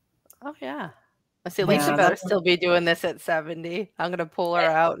 right? Oh yeah. I see Alicia better still be doing this at 70. I'm gonna pull her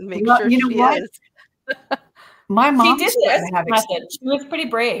out and make sure she is. My mom did this method. She was pretty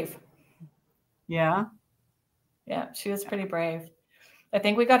brave. Yeah. Yeah, she was pretty brave. I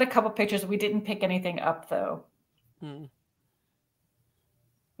think we got a couple pictures. We didn't pick anything up though.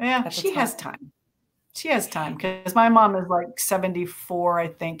 Yeah, she has time. She has time because my mom is 74, I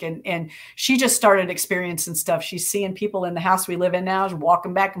think. And she just started experiencing stuff. She's seeing people in the house we live in now. She's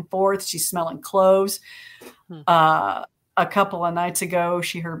walking back and forth. She's smelling cloves. A couple of nights ago,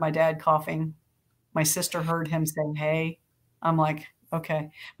 she heard my dad coughing. My sister heard him saying, hey. I'm like,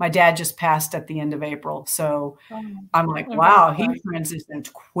 okay. My dad just passed at the end of April. So I'm like, wow, he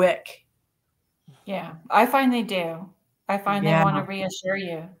transitioned quick. Yeah, I find they do. I find they want to reassure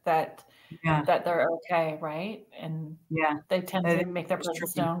you that they're okay, right? And they tend to make their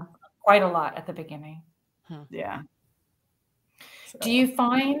presence known quite a lot at the beginning. Yeah. So. Do you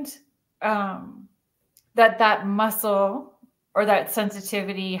find that muscle or that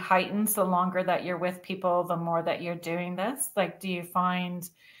sensitivity heightens the longer that you're with people, the more that you're doing this? Do you find,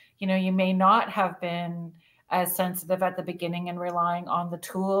 you may not have been as sensitive at the beginning and relying on the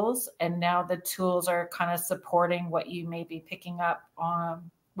tools, and now the tools are kind of supporting what you may be picking up on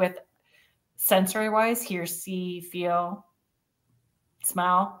with sensory wise, hear, see, feel,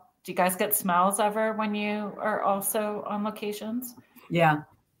 smell. Do you guys get smells ever when you are also on locations? Yeah.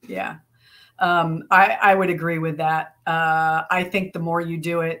 I would agree with that. I think the more you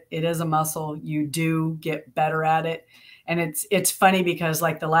do it, it is a muscle. You do get better at it. And it's funny because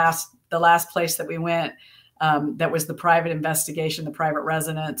the last place that we went, that was the private investigation, the private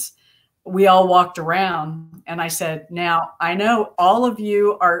residence. we all walked around and I said, now I know all of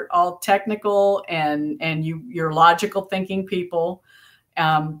you are all technical and you're logical thinking people.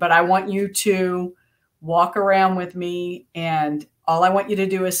 But I want you to walk around with me, and all I want you to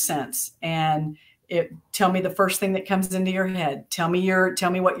do is sense and tell me the first thing that comes into your head. Tell me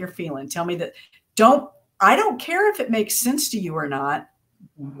what you're feeling. Tell me that I don't care if it makes sense to you or not.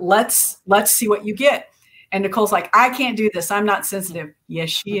 Let's see what you get. And Nicole's like, I can't do this. I'm not sensitive. Yes,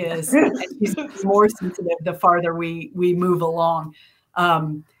 she is. And she's more sensitive the farther we move along,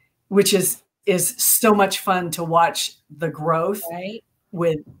 which is so much fun to watch the growth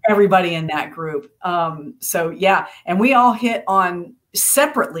with everybody in that group. So yeah, and we all hit on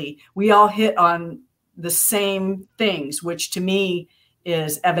separately. We all hit on the same things, which to me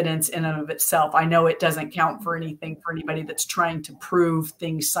is evidence in and of itself. I know it doesn't count for anything for anybody that's trying to prove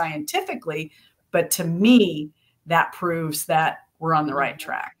things scientifically, but to me, that proves that we're on the right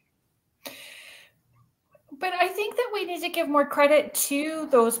track. But I think that we need to give more credit to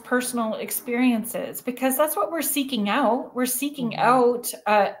those personal experiences, because that's what we're seeking out. We're seeking out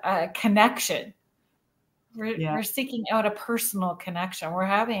a connection. We're seeking out a personal connection. We're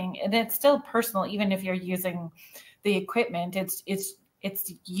having, and it's still personal, even if you're using the equipment. It's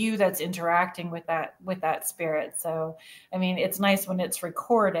you that's interacting with that spirit. So, I mean, it's nice when it's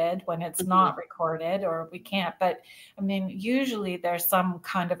recorded, when it's not recorded or we can't, but I mean, usually there's some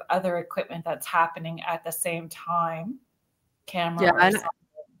kind of other equipment that's happening at the same time. Camera.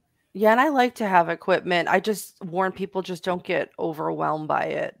 Yeah. And I like to have equipment. I just warn people, just don't get overwhelmed by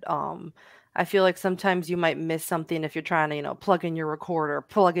it. I feel like sometimes you might miss something if you're trying to, plug in your recorder,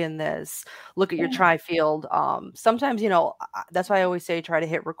 plug in this, look at your tri-field. Sometimes, that's why I always say try to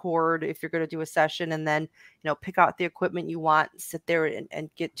hit record if you're going to do a session, and then, pick out the equipment you want, sit there and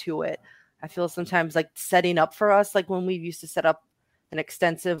get to it. I feel sometimes like setting up for us, like when we used to set up an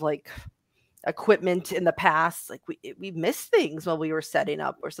extensive equipment in the past, like we missed things while we were setting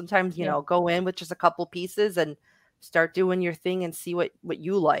up, or sometimes, go in with just a couple pieces and start doing your thing and see what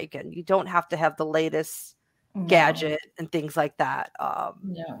you like. And you don't have to have the latest gadget and things like that.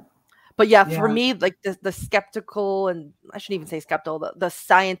 But for me, like the skeptical, and I shouldn't even say skeptical, the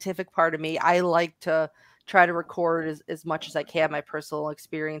scientific part of me, I like to try to record as much as I can, my personal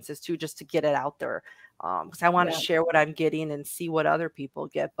experiences too, just to get it out there. Because I want to share what I'm getting and see what other people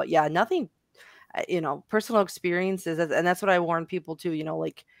get. But nothing, personal experiences. And that's what I warn people too,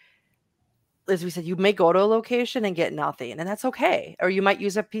 as we said, you may go to a location and get nothing, and that's okay. Or you might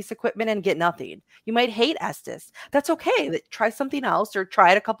use a piece of equipment and get nothing. You might hate Estes. That's okay. Try something else, or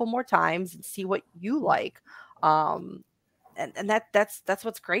try it a couple more times and see what you like. And that's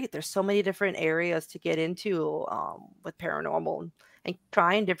what's great. There's so many different areas to get into with paranormal and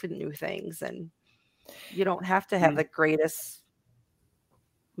trying different new things. And you don't have to have the greatest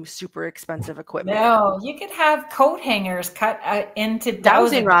super expensive equipment. No, you could have coat hangers cut into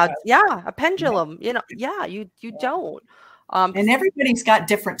dowsing rods. Yeah, a pendulum. You don't. And everybody's got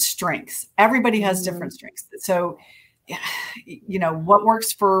different strengths. Everybody has different strengths. So, what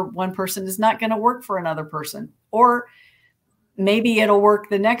works for one person is not going to work for another person. Or maybe it'll work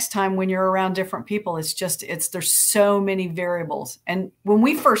the next time when you're around different people. There's so many variables. And when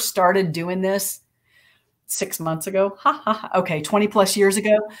we first started doing this, 6 months ago, 20 plus years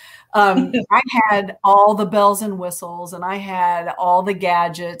ago, I had all the bells and whistles, and I had all the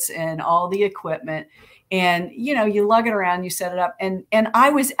gadgets and all the equipment, and you lug it around, you set it up, and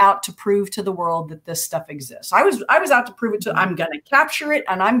I was out to prove to the world that this stuff exists. I was out to prove it to. I'm going to capture it,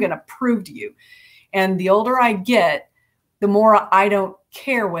 and I'm going to prove to you. And the older I get, the more I don't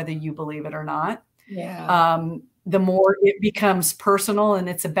care whether you believe it or not. The more it becomes personal, and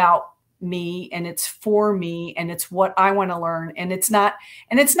it's about me, and it's for me, and it's what I want to learn. And it's not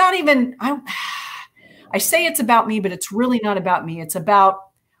even, I say it's about me, but it's really not about me. It's about,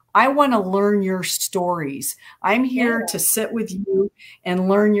 I want to learn your stories. I'm here to sit with you and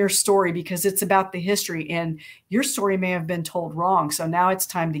learn your story, because it's about the history, and your story may have been told wrong. So now it's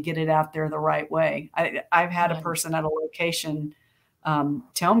time to get it out there the right way. I've had a person at a location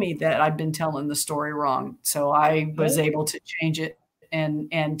tell me that I've been telling the story wrong. So I was able to change it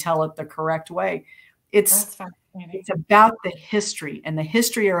and tell it the correct way. It's about the history, and the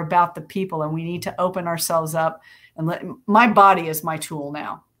history are about the people, and we need to open ourselves up and my body is my tool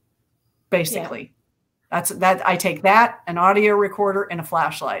now. Basically, that's I take that, an audio recorder, and a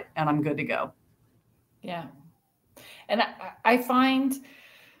flashlight, and I'm good to go. Yeah. And I find,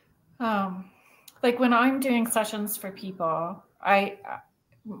 like when I'm doing sessions for people,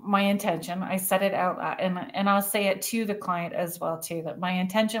 my intention, I set it out and I'll say it to the client as well too, that my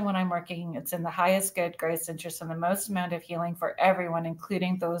intention when I'm working, it's in the highest good, greatest interest, and the most amount of healing for everyone,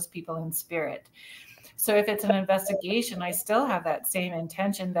 including those people in spirit. So if it's an investigation, I still have that same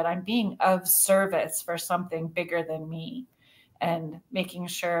intention that I'm being of service for something bigger than me, and making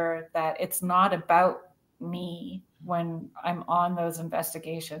sure that it's not about me when I'm on those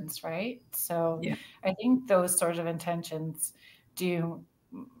investigations, right? So Yeah. I think those sort of intentions do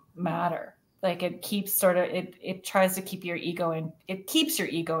matter. Like it keeps sort of, it tries to keep your ego in, it keeps your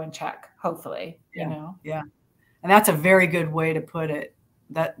ego in check, hopefully, Yeah. you know? Yeah. And that's a very good way to put it.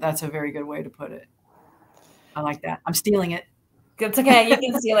 That's a very good way to put it. I like that. I'm stealing it. It's okay. You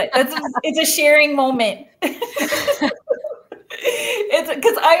can steal it. It's a sharing moment. It's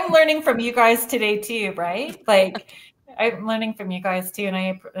because I'm learning from you guys today too, right? Like I'm learning from you guys too, and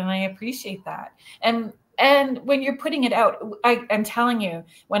I appreciate that. And when you're putting it out, I'm telling you,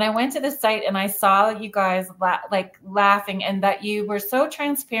 when I went to the site and I saw you guys laughing, and that you were so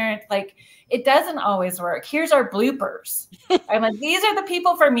transparent, like it doesn't always work. Here's our bloopers. I'm like, these are the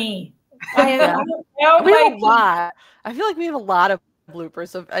people for me. We have a lot. I feel like we have a lot of bloopers.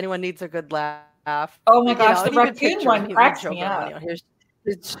 So if anyone needs a good laugh, oh my gosh, the even raccoon pictures, one cracks me up.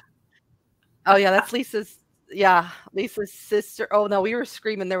 Oh yeah, that's Lisa's. Yeah, Lisa's sister. Oh no, we were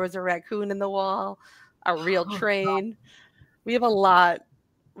screaming. There was a raccoon in the wall. A real train. We have a lot.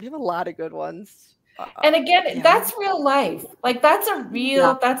 We have a lot of good ones. And again, that's real life. Like that's a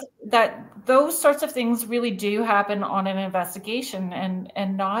real, those sorts of things really do happen on an investigation,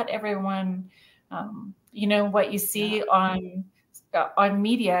 and not everyone, you know, what you see on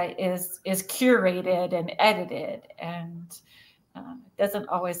media is curated and edited, and it doesn't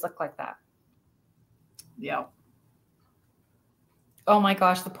always look like that. Yeah. Oh my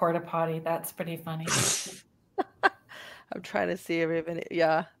gosh, the porta potty. That's pretty funny. I'm trying to see if we have any.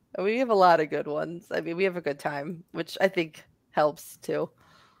 Yeah. We have a lot of good ones. I mean, we have a good time, which I think helps too.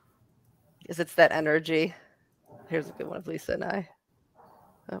 Because it's that energy. Here's a good one of Lisa and I.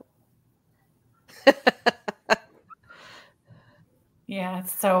 Oh.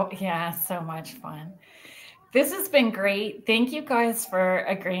 So much fun. This has been great. Thank you guys for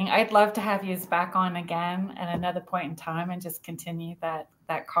agreeing. I'd love to have you back on again at another point in time and just continue that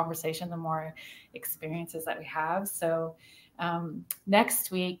conversation, the more experiences that we have. So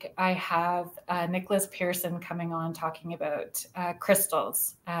next week, I have Nicholas Pearson coming on talking about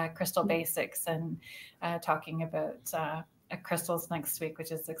crystals, crystal basics, and talking about crystals next week,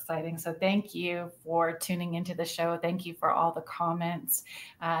 which is exciting. So thank you for tuning into the show. Thank you for all the comments.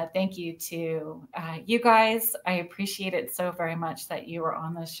 Thank you to you guys. I appreciate it so very much that you were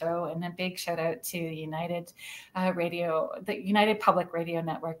on the show. And a big shout out to United Radio, the United Public Radio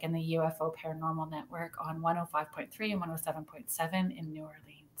Network, and the UFO Paranormal Network on 105.3 and 107.7 in New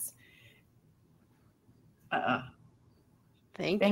Orleans. Thank you.